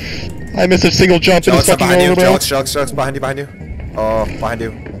it. I missed a single jump in this Jelix, I'm fucking behind you. overall. Jelix, behind you. Oh, behind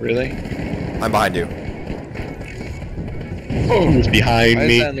you. Really? I'm behind you. Who's behind Why is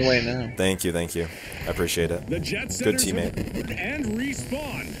me? that in the way now? Thank you. I appreciate it. The Jet Good Setters teammate. and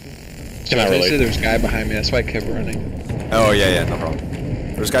respawn. Not I said really. there was a guy behind me, that's why I kept running. Oh, yeah, no problem.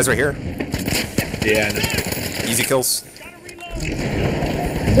 There's guys right here. Yeah, I know. Easy kills.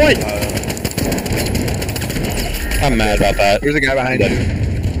 What? I'm mad about that. There's a guy behind you.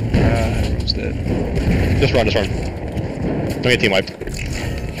 He's dead. Just run. Don't get team wiped.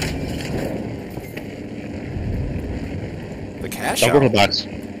 The cash Don't go for the out. box.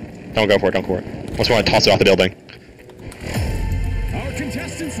 Don't go for it. Unless you want to toss it off the building. Our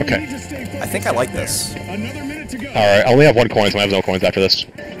contestants will Okay. need to stay focused I think I out like there. this. Another minute to go. Alright, I only have 1 coin, so I have no coins after this.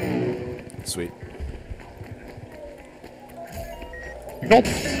 Sweet. Nope.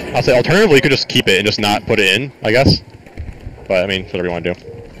 I'll say alternatively you could just keep it and just not put it in, I guess. But I mean, whatever you want to do.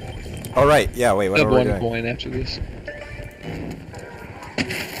 Oh, right. Yeah, wait, I what have are we 1 doing? coin after this.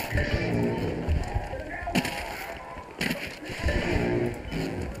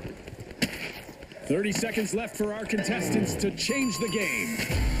 $30 seconds left for our contestants to change the game.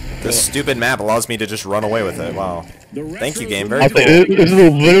 This stupid map allows me to just run away with it. Wow. The Thank you, Retros game. will Very I'll cool. say, this is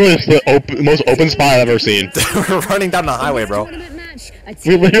literally the most open spot I've ever seen. We're running down the highway, bro. Tournament match, a We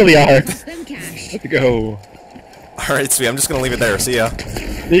team literally are. gets them cash. Let's go. Alright, sweet. I'm just gonna leave it there. See ya.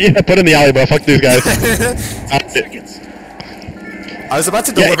 Yeah, put it in the alley, bro. Fuck these guys. Seconds. I was about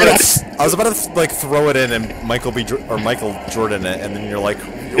to Yeah, deliver yeah. it. I was about to like throw it in and Michael Jordan it, and then you're like,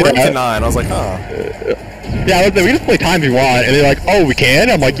 we're up Yeah. to 9. I was like, huh. Yeah, we can just play times we want, and they're like, oh, we can?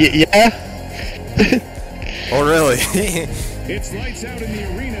 I'm like, yeah. Oh, really? It's lights out in the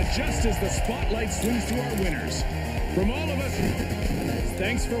arena just as the spotlight swings to our winners. From all of us,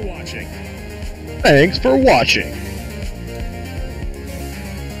 thanks for watching. Thanks for watching.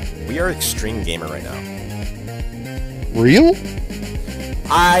 We are extreme gamer right now. Real?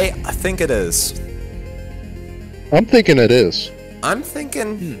 I think it is. I'm thinking it is. I'm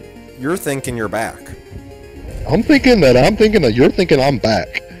thinking you're thinking you're back. I'm thinking that you're thinking I'm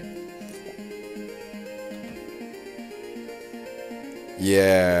back.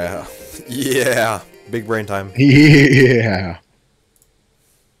 Yeah. Yeah. Big brain time. Yeah.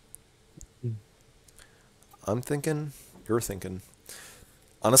 I'm thinking you're thinking.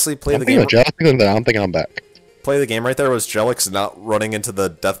 Honestly, play I'm the thinking, game. I'm thinking I'm back. Play the game right there was Jelix not running into the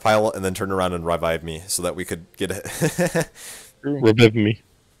death pile and then turn around and revive me so that we could get it. Revive me.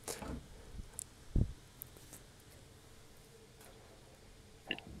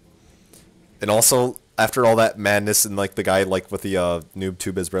 And also, after all that madness and like the guy like with the noob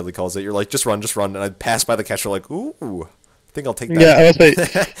tube as Bradley calls it, you're like, just run. And I passed by the catcher like, ooh, I think I'll take that. Yeah, I was like,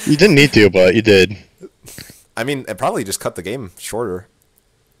 you didn't need to, but you did. I mean, it probably just cut the game shorter.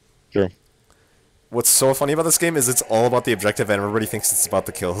 True. What's so funny about this game is it's all about the objective and everybody thinks it's about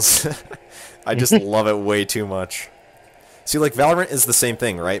the kills. I just love it way too much. See, like, Valorant is the same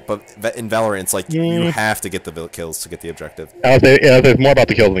thing, right? But in Valorant, it's like you have to get the kills to get the objective. Yeah, there's more about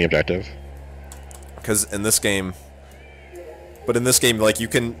the kills than the objective. Because in this game... But in this game, like, you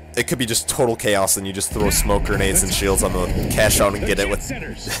can... It could be just total chaos and you just throw smoke grenades and shields on the cash out and get it with...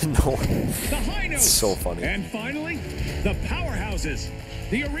 no. It's so funny. And finally, the powerhouses.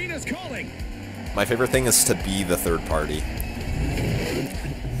 The arena's calling. My favorite thing is to be the third party.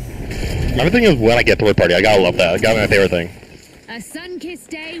 My favorite thing is when I get third party. I gotta love that. I got my favorite thing. A sun-kissed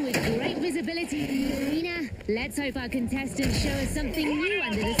day with great visibility in the arena. Let's hope our contestants show us something new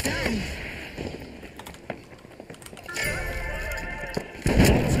under the sun.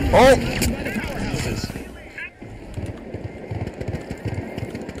 Oh! By the powerhouses.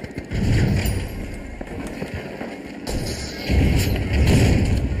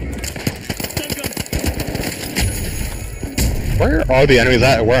 Where are the enemies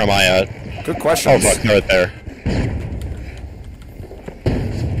at? Where am I at? Good question. Oh fuck, they're right there.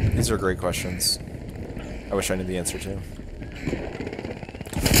 These are great questions. I wish I knew the answer to.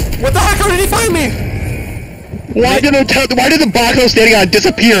 What the heck? How did he find me? Why did the box I was standing on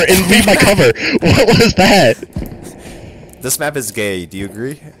disappear and leave my cover? What was that? This map is gay. Do you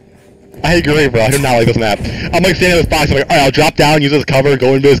agree? I agree, bro. I do not like this map. I'm like standing in this box. I'm like, alright, I'll drop down, use this cover,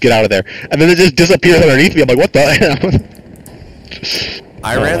 go into this, get out of there. And then it just disappears underneath me. I'm like, what the?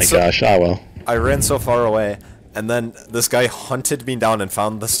 I ran so far away, and then this guy hunted me down and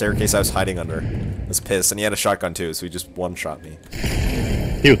found the staircase I was hiding under. I was pissed, and he had a shotgun too, so he just one-shot me.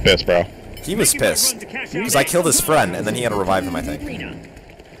 He was pissed, bro. He was pissed because I killed his friend, and then he had to revive him, I think. You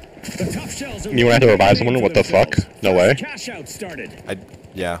want to have to revive someone? What the fuck? No way.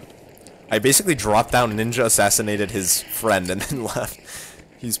 Yeah. I basically dropped down, ninja assassinated his friend, and then left.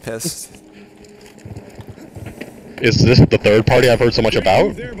 He's pissed. Is this the third party I've heard so much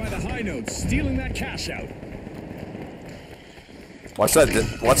about? Watch that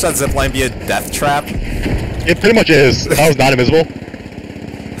zipline be a death trap. It pretty much is. If I was not invisible. I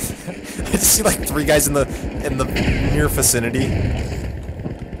just see like 3 guys in the near vicinity.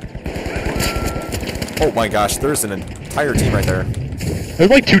 Oh my gosh, there's an entire team right there.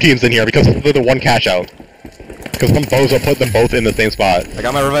 There's like 2 teams in here because they're the one cash out. Because some bozo put them both in the same spot. I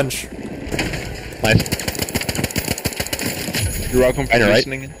got my revenge. Nice. You're welcome for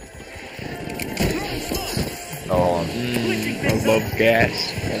listening. Oh, hold on. I love gas.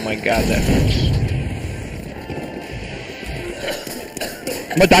 Oh my god, that hurts.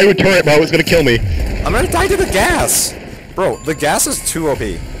 I'm gonna die to a turret, bro. It's gonna kill me. I'm gonna die to the gas! Bro, the gas is too OP.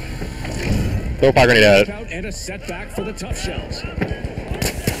 Throw a fire grenade at it. And a setback for the tough shells. Oh my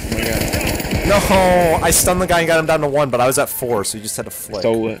god. No! I stunned the guy and got him down to 1, but I was at 4, so you just had to flick.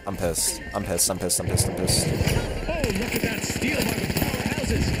 Stole it. I'm pissed. I'm pissed. I'm pissed. I'm pissed. I'm pissed. Oh, look at that steal by the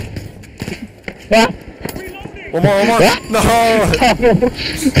powerhouses. Ah. One more, one more! No!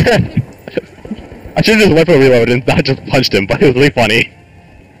 I should've just went for a reload and not just punched him, but it was really funny.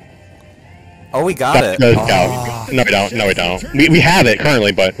 Oh, we got it. No, we don't. No, we don't. We have it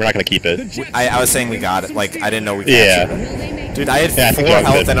currently, but we're not gonna keep it. I was saying we got it. Like, I didn't know we Yeah. captured it. Dude, I had 4 I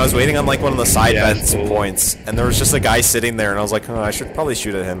health did. and I was waiting on like one of the side Yeah, vents cool. points, and there was just a guy sitting there, and I was like, oh, I should probably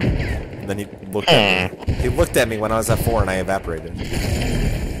shoot at him. And then he looked at me. He looked at me when I was at 4 and I evaporated.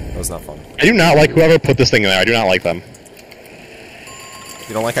 That was not fun. I do not like whoever put this thing in there. I do not like them.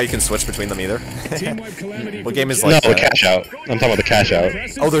 You don't like how you can switch between them either? What game is No, like the that? cash out. I'm talking about the cash out.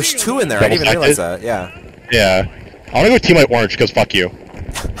 Oh, there's 2 in there. I didn't even realize that. Yeah. Yeah. I wanna go Team White Orange, because fuck you.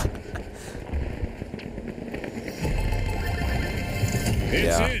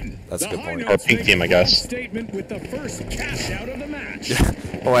 Yeah, that's a good point. Or pink team, I guess. Statement with the first cash out of the match.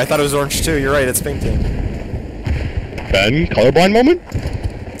 Oh, I thought it was orange too. You're right, it's pink team. Ben, colorblind moment?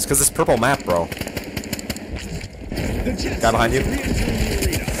 It's because it's purple map, bro. Guy behind you.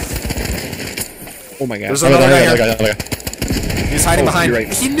 Oh my god. There's another guy here. Another guy. He's hiding behind. you're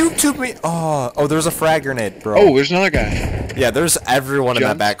right. He nuked me. Oh, there's a frag grenade, bro. Oh, there's another guy. Yeah, there's everyone in that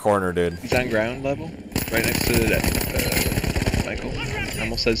Jump. back corner, dude. He's on ground level, right next to that. Michael. I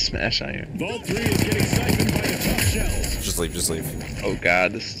almost said smash iron. Vault 3 is getting siphoned by the tough shells. Just leave, just leave. Oh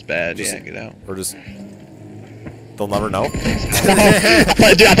god, this is bad. Just- Yeah, get out. Or just... They'll never know. Dude, I thought I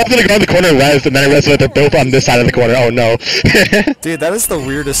was gonna go in the corner and res, and then I realized that they're both on this side of the corner. Oh no. Dude, that is the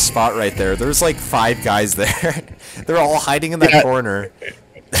weirdest spot right there. There's like 5 guys there. They're all hiding in that corner.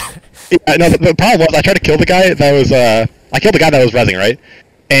 No, the problem was I tried to kill the guy that was I killed the guy that was resing, right?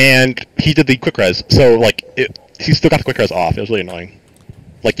 And he did the quick res, so like he still got the quick res off. It was really annoying.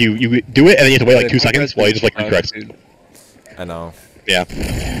 Like you do it and then you have to wait like 2 seconds while you just like quick res. Dude. I know. Yeah.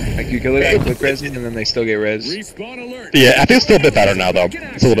 Like you kill the guy, quick resing, and then they still get res. Respawn alert. Yeah, I think it's still a bit better now, though.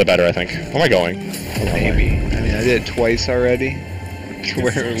 It's a little bit better, I think. Where am I going? Maybe. I mean, I did it twice already.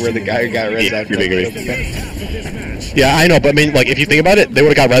 where the guy got res after pretty good. Half of this match. Yeah, I know, but I mean, like, if you think about it, they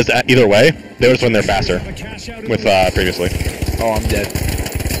would have got res either way. They would have won there faster The cash out with previously. Oh, I'm dead.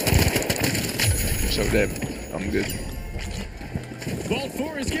 So dead. I'm good. Vault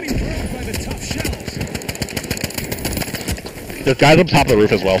 4 is getting broke by the tough shells. There's guys up top of the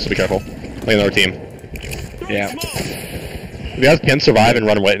roof as well, so be careful. Like another team. Yeah. If you guys can survive and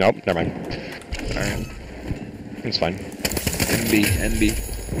run away, nope, never mind. Alright. It's fine. NB.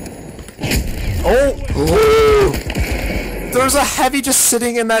 Oh! There's a heavy just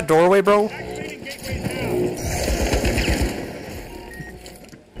sitting in that doorway, bro.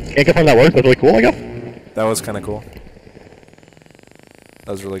 Can't confirm that works. That's really cool, I guess. That was kind of cool.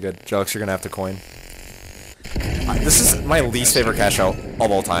 That was really good. Jux, you're gonna have to coin. This is my least favorite cash out of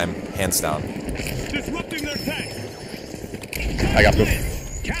all time, hands down. Disrupting their tank. I got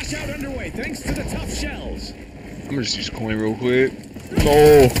this. Cash out underway thanks to the tough shells. I'm gonna just use coin real quick.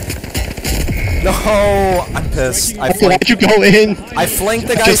 No. No, I'm pissed. Why'd you go in? I flanked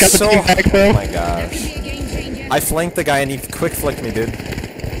the guy Just got the so. team back, bro. Oh my gosh. I flanked the guy and he quick flicked me, dude.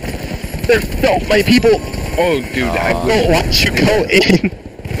 There's so many people. Oh, dude, I Oh, wish why'd you go in?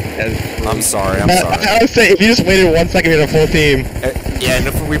 I'm sorry, I'm sorry. I would say if you just waited 1 second, you had a full team. Yeah, and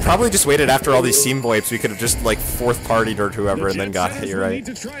if we probably just waited after all these team wipes, we could have just like fourth partied or whoever and then got it. You're right.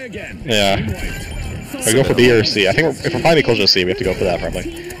 Need to try again. Yeah. We go for B or C. I think if we're finally closer to C, we have to go for that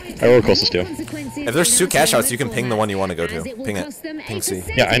probably. Or we're closest to. If there's 2 cash outs, you can ping the one you want to go to. Ping it. Ping C.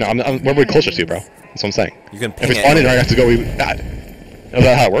 Yeah, I know. Where we're closer to, bro. That's what I'm saying. You can If ping we spawn in, it. I have to go. Is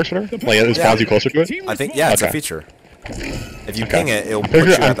that how it works, whatever? Like it spawns you closer to it. I think, yeah, it's a Okay. feature. If you Okay. ping it, it'll I'm put you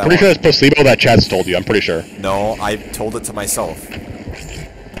pretty sure, at I'm that pretty sure one. it's placebo that Chad's told you. I'm pretty sure. No, I told it to myself.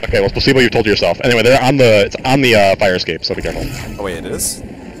 Okay, well, it's placebo you told yourself. Anyway, they're on the it's on the fire escape, so be careful. Oh wait, it is?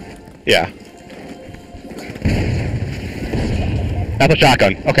 Yeah. That's a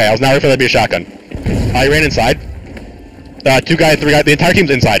shotgun. Okay, I was not ready for that to be a shotgun. You ran inside. 2 guys, 3 guys. The entire team's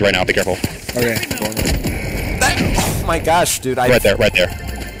inside right now. Be careful. Okay, going That, oh my gosh, dude. Right there, right there.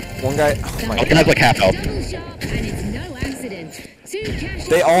 One guy, oh my The god. guy's like half health.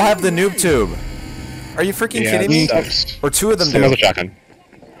 They all have the noob tube. Are you freaking Yeah, kidding me? sucks. Or 2 of them Some has do. a shotgun.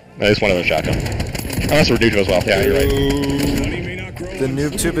 At least one of them shotgun. Unless we're due to as well. Yeah, you're right. Money may not grow The on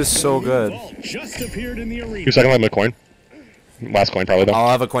noob tube is so good. Vault just appeared in the arena. 2 seconds left, coin. Last coin probably though. I'll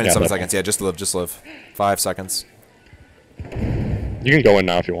have a coin in Yeah, 7 but- seconds. Yeah, just live, just live. 5 seconds. You can go in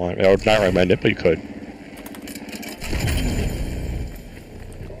now if you want. I would not recommend it, but you could.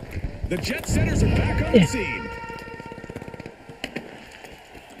 The jet setters are back on the scene.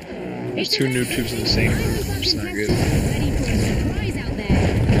 There's 2 new tubes in the same room. It's not good.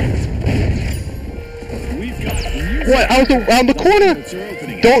 We've got new What? I was around the corner. vaults are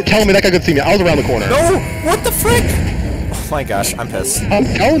opening. Don't tell me that guy could see me. I was around the corner. No! What the frick? Oh my gosh, I'm pissed. I'm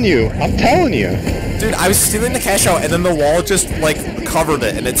telling you. I'm telling you. Dude, I was stealing the cash out and then the wall just, like, covered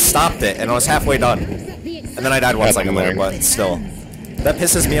it and it stopped it and I was halfway done. And then I died 1 That's second later, annoying. but still. That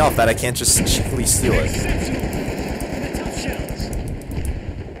pisses me off that I can't just cheaply steal it.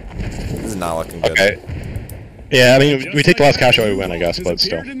 This is not looking good. Okay. Yeah, I mean, we take the last cash out, we win, I guess, but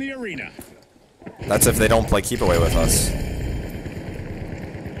still. Disappeared in the arena. That's if they don't play keep away with us.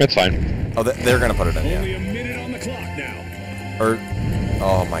 It's fine. Oh, they're gonna put it in, Only yeah. a minute on the clock now. Or,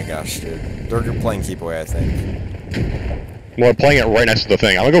 oh my gosh, dude. They're playing keep away, I think. Well, we're playing it right next to the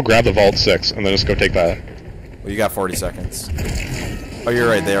thing. I'm gonna go grab the Vault 6 and then just go take that. Well, you got 40 seconds. Oh, you're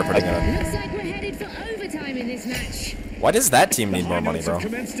right, they are putting it in. Looks like we're headed for overtime in this match. Why does that team need more money, bro?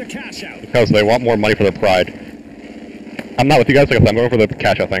 Commenced a cash out. Because they want more money for their pride. I'm not with you guys, like I said, I'm going for the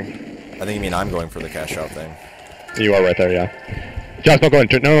cash out thing. I think you mean I'm going for the cash out thing. You are right there, yeah. Josh, don't go in.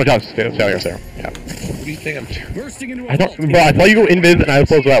 No, Josh, stay here, stay here. Yeah. What do you think I'm doing? Bursting into a I don't, vault. bro, I saw you go invis and I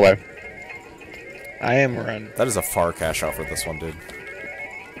close that way. I am run. That is a far cash out for this one, dude.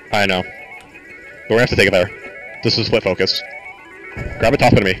 I know. But we're gonna have to take it there. This is split focus. Grab it,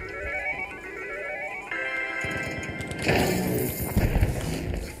 toss it to me.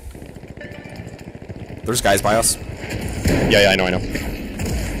 There's guys by us. Yeah, I know.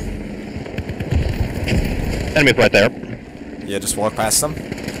 Enemy's right there. Yeah, just walk past them.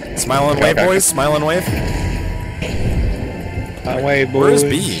 Smile and wave, Okay. boys. Smile and wave. Wait, boys. Where's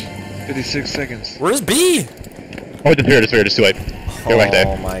B? 56 seconds. Where's B? Oh, it disappeared, it's too late. Go back Oh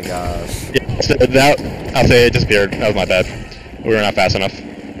there. my gosh. Yeah, so that, I'll say it disappeared. That was my bad. We were not fast enough.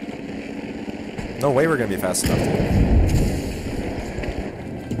 No way we're gonna be fast enough, dude.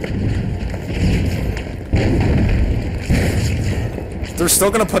 They're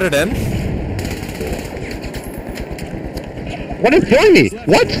still gonna put it in? What is killing me?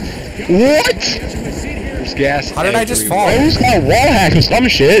 What? What? There's gas. How did I just everywhere. fall? Who's got wall hack or some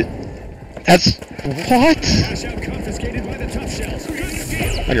shit? That's what? Cash out confiscated by the tough shells.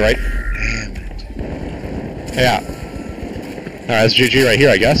 On your right. Yeah. Alright, that's GG right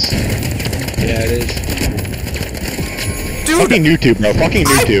here, I guess. Yeah, it is. Dude! Fucking YouTube, bro. Fucking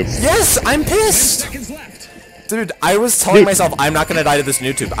YouTube. Yes, I'm pissed! Seconds left. Dude, I was telling myself I'm not gonna die to this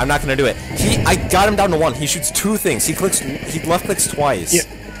noob. I'm not gonna do it. I got him down to 1. He shoots 2 things. He left clicks twice. Yeah.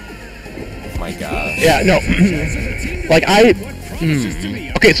 Oh my god. Yeah, no. Like,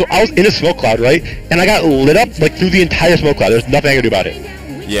 okay, so I was in a smoke cloud, right? And I got lit up, like, through the entire smoke cloud. There's nothing I could do about it.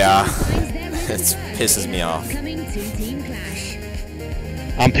 Yeah. It pisses me off. Coming to Team Clash.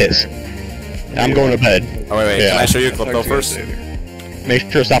 I'm pissed. I'm going to bed. Oh, wait. Yeah. Can I show you a clip Talk though to you first? later. Make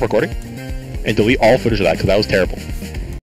sure to stop recording. And delete all footage of that, because that was terrible.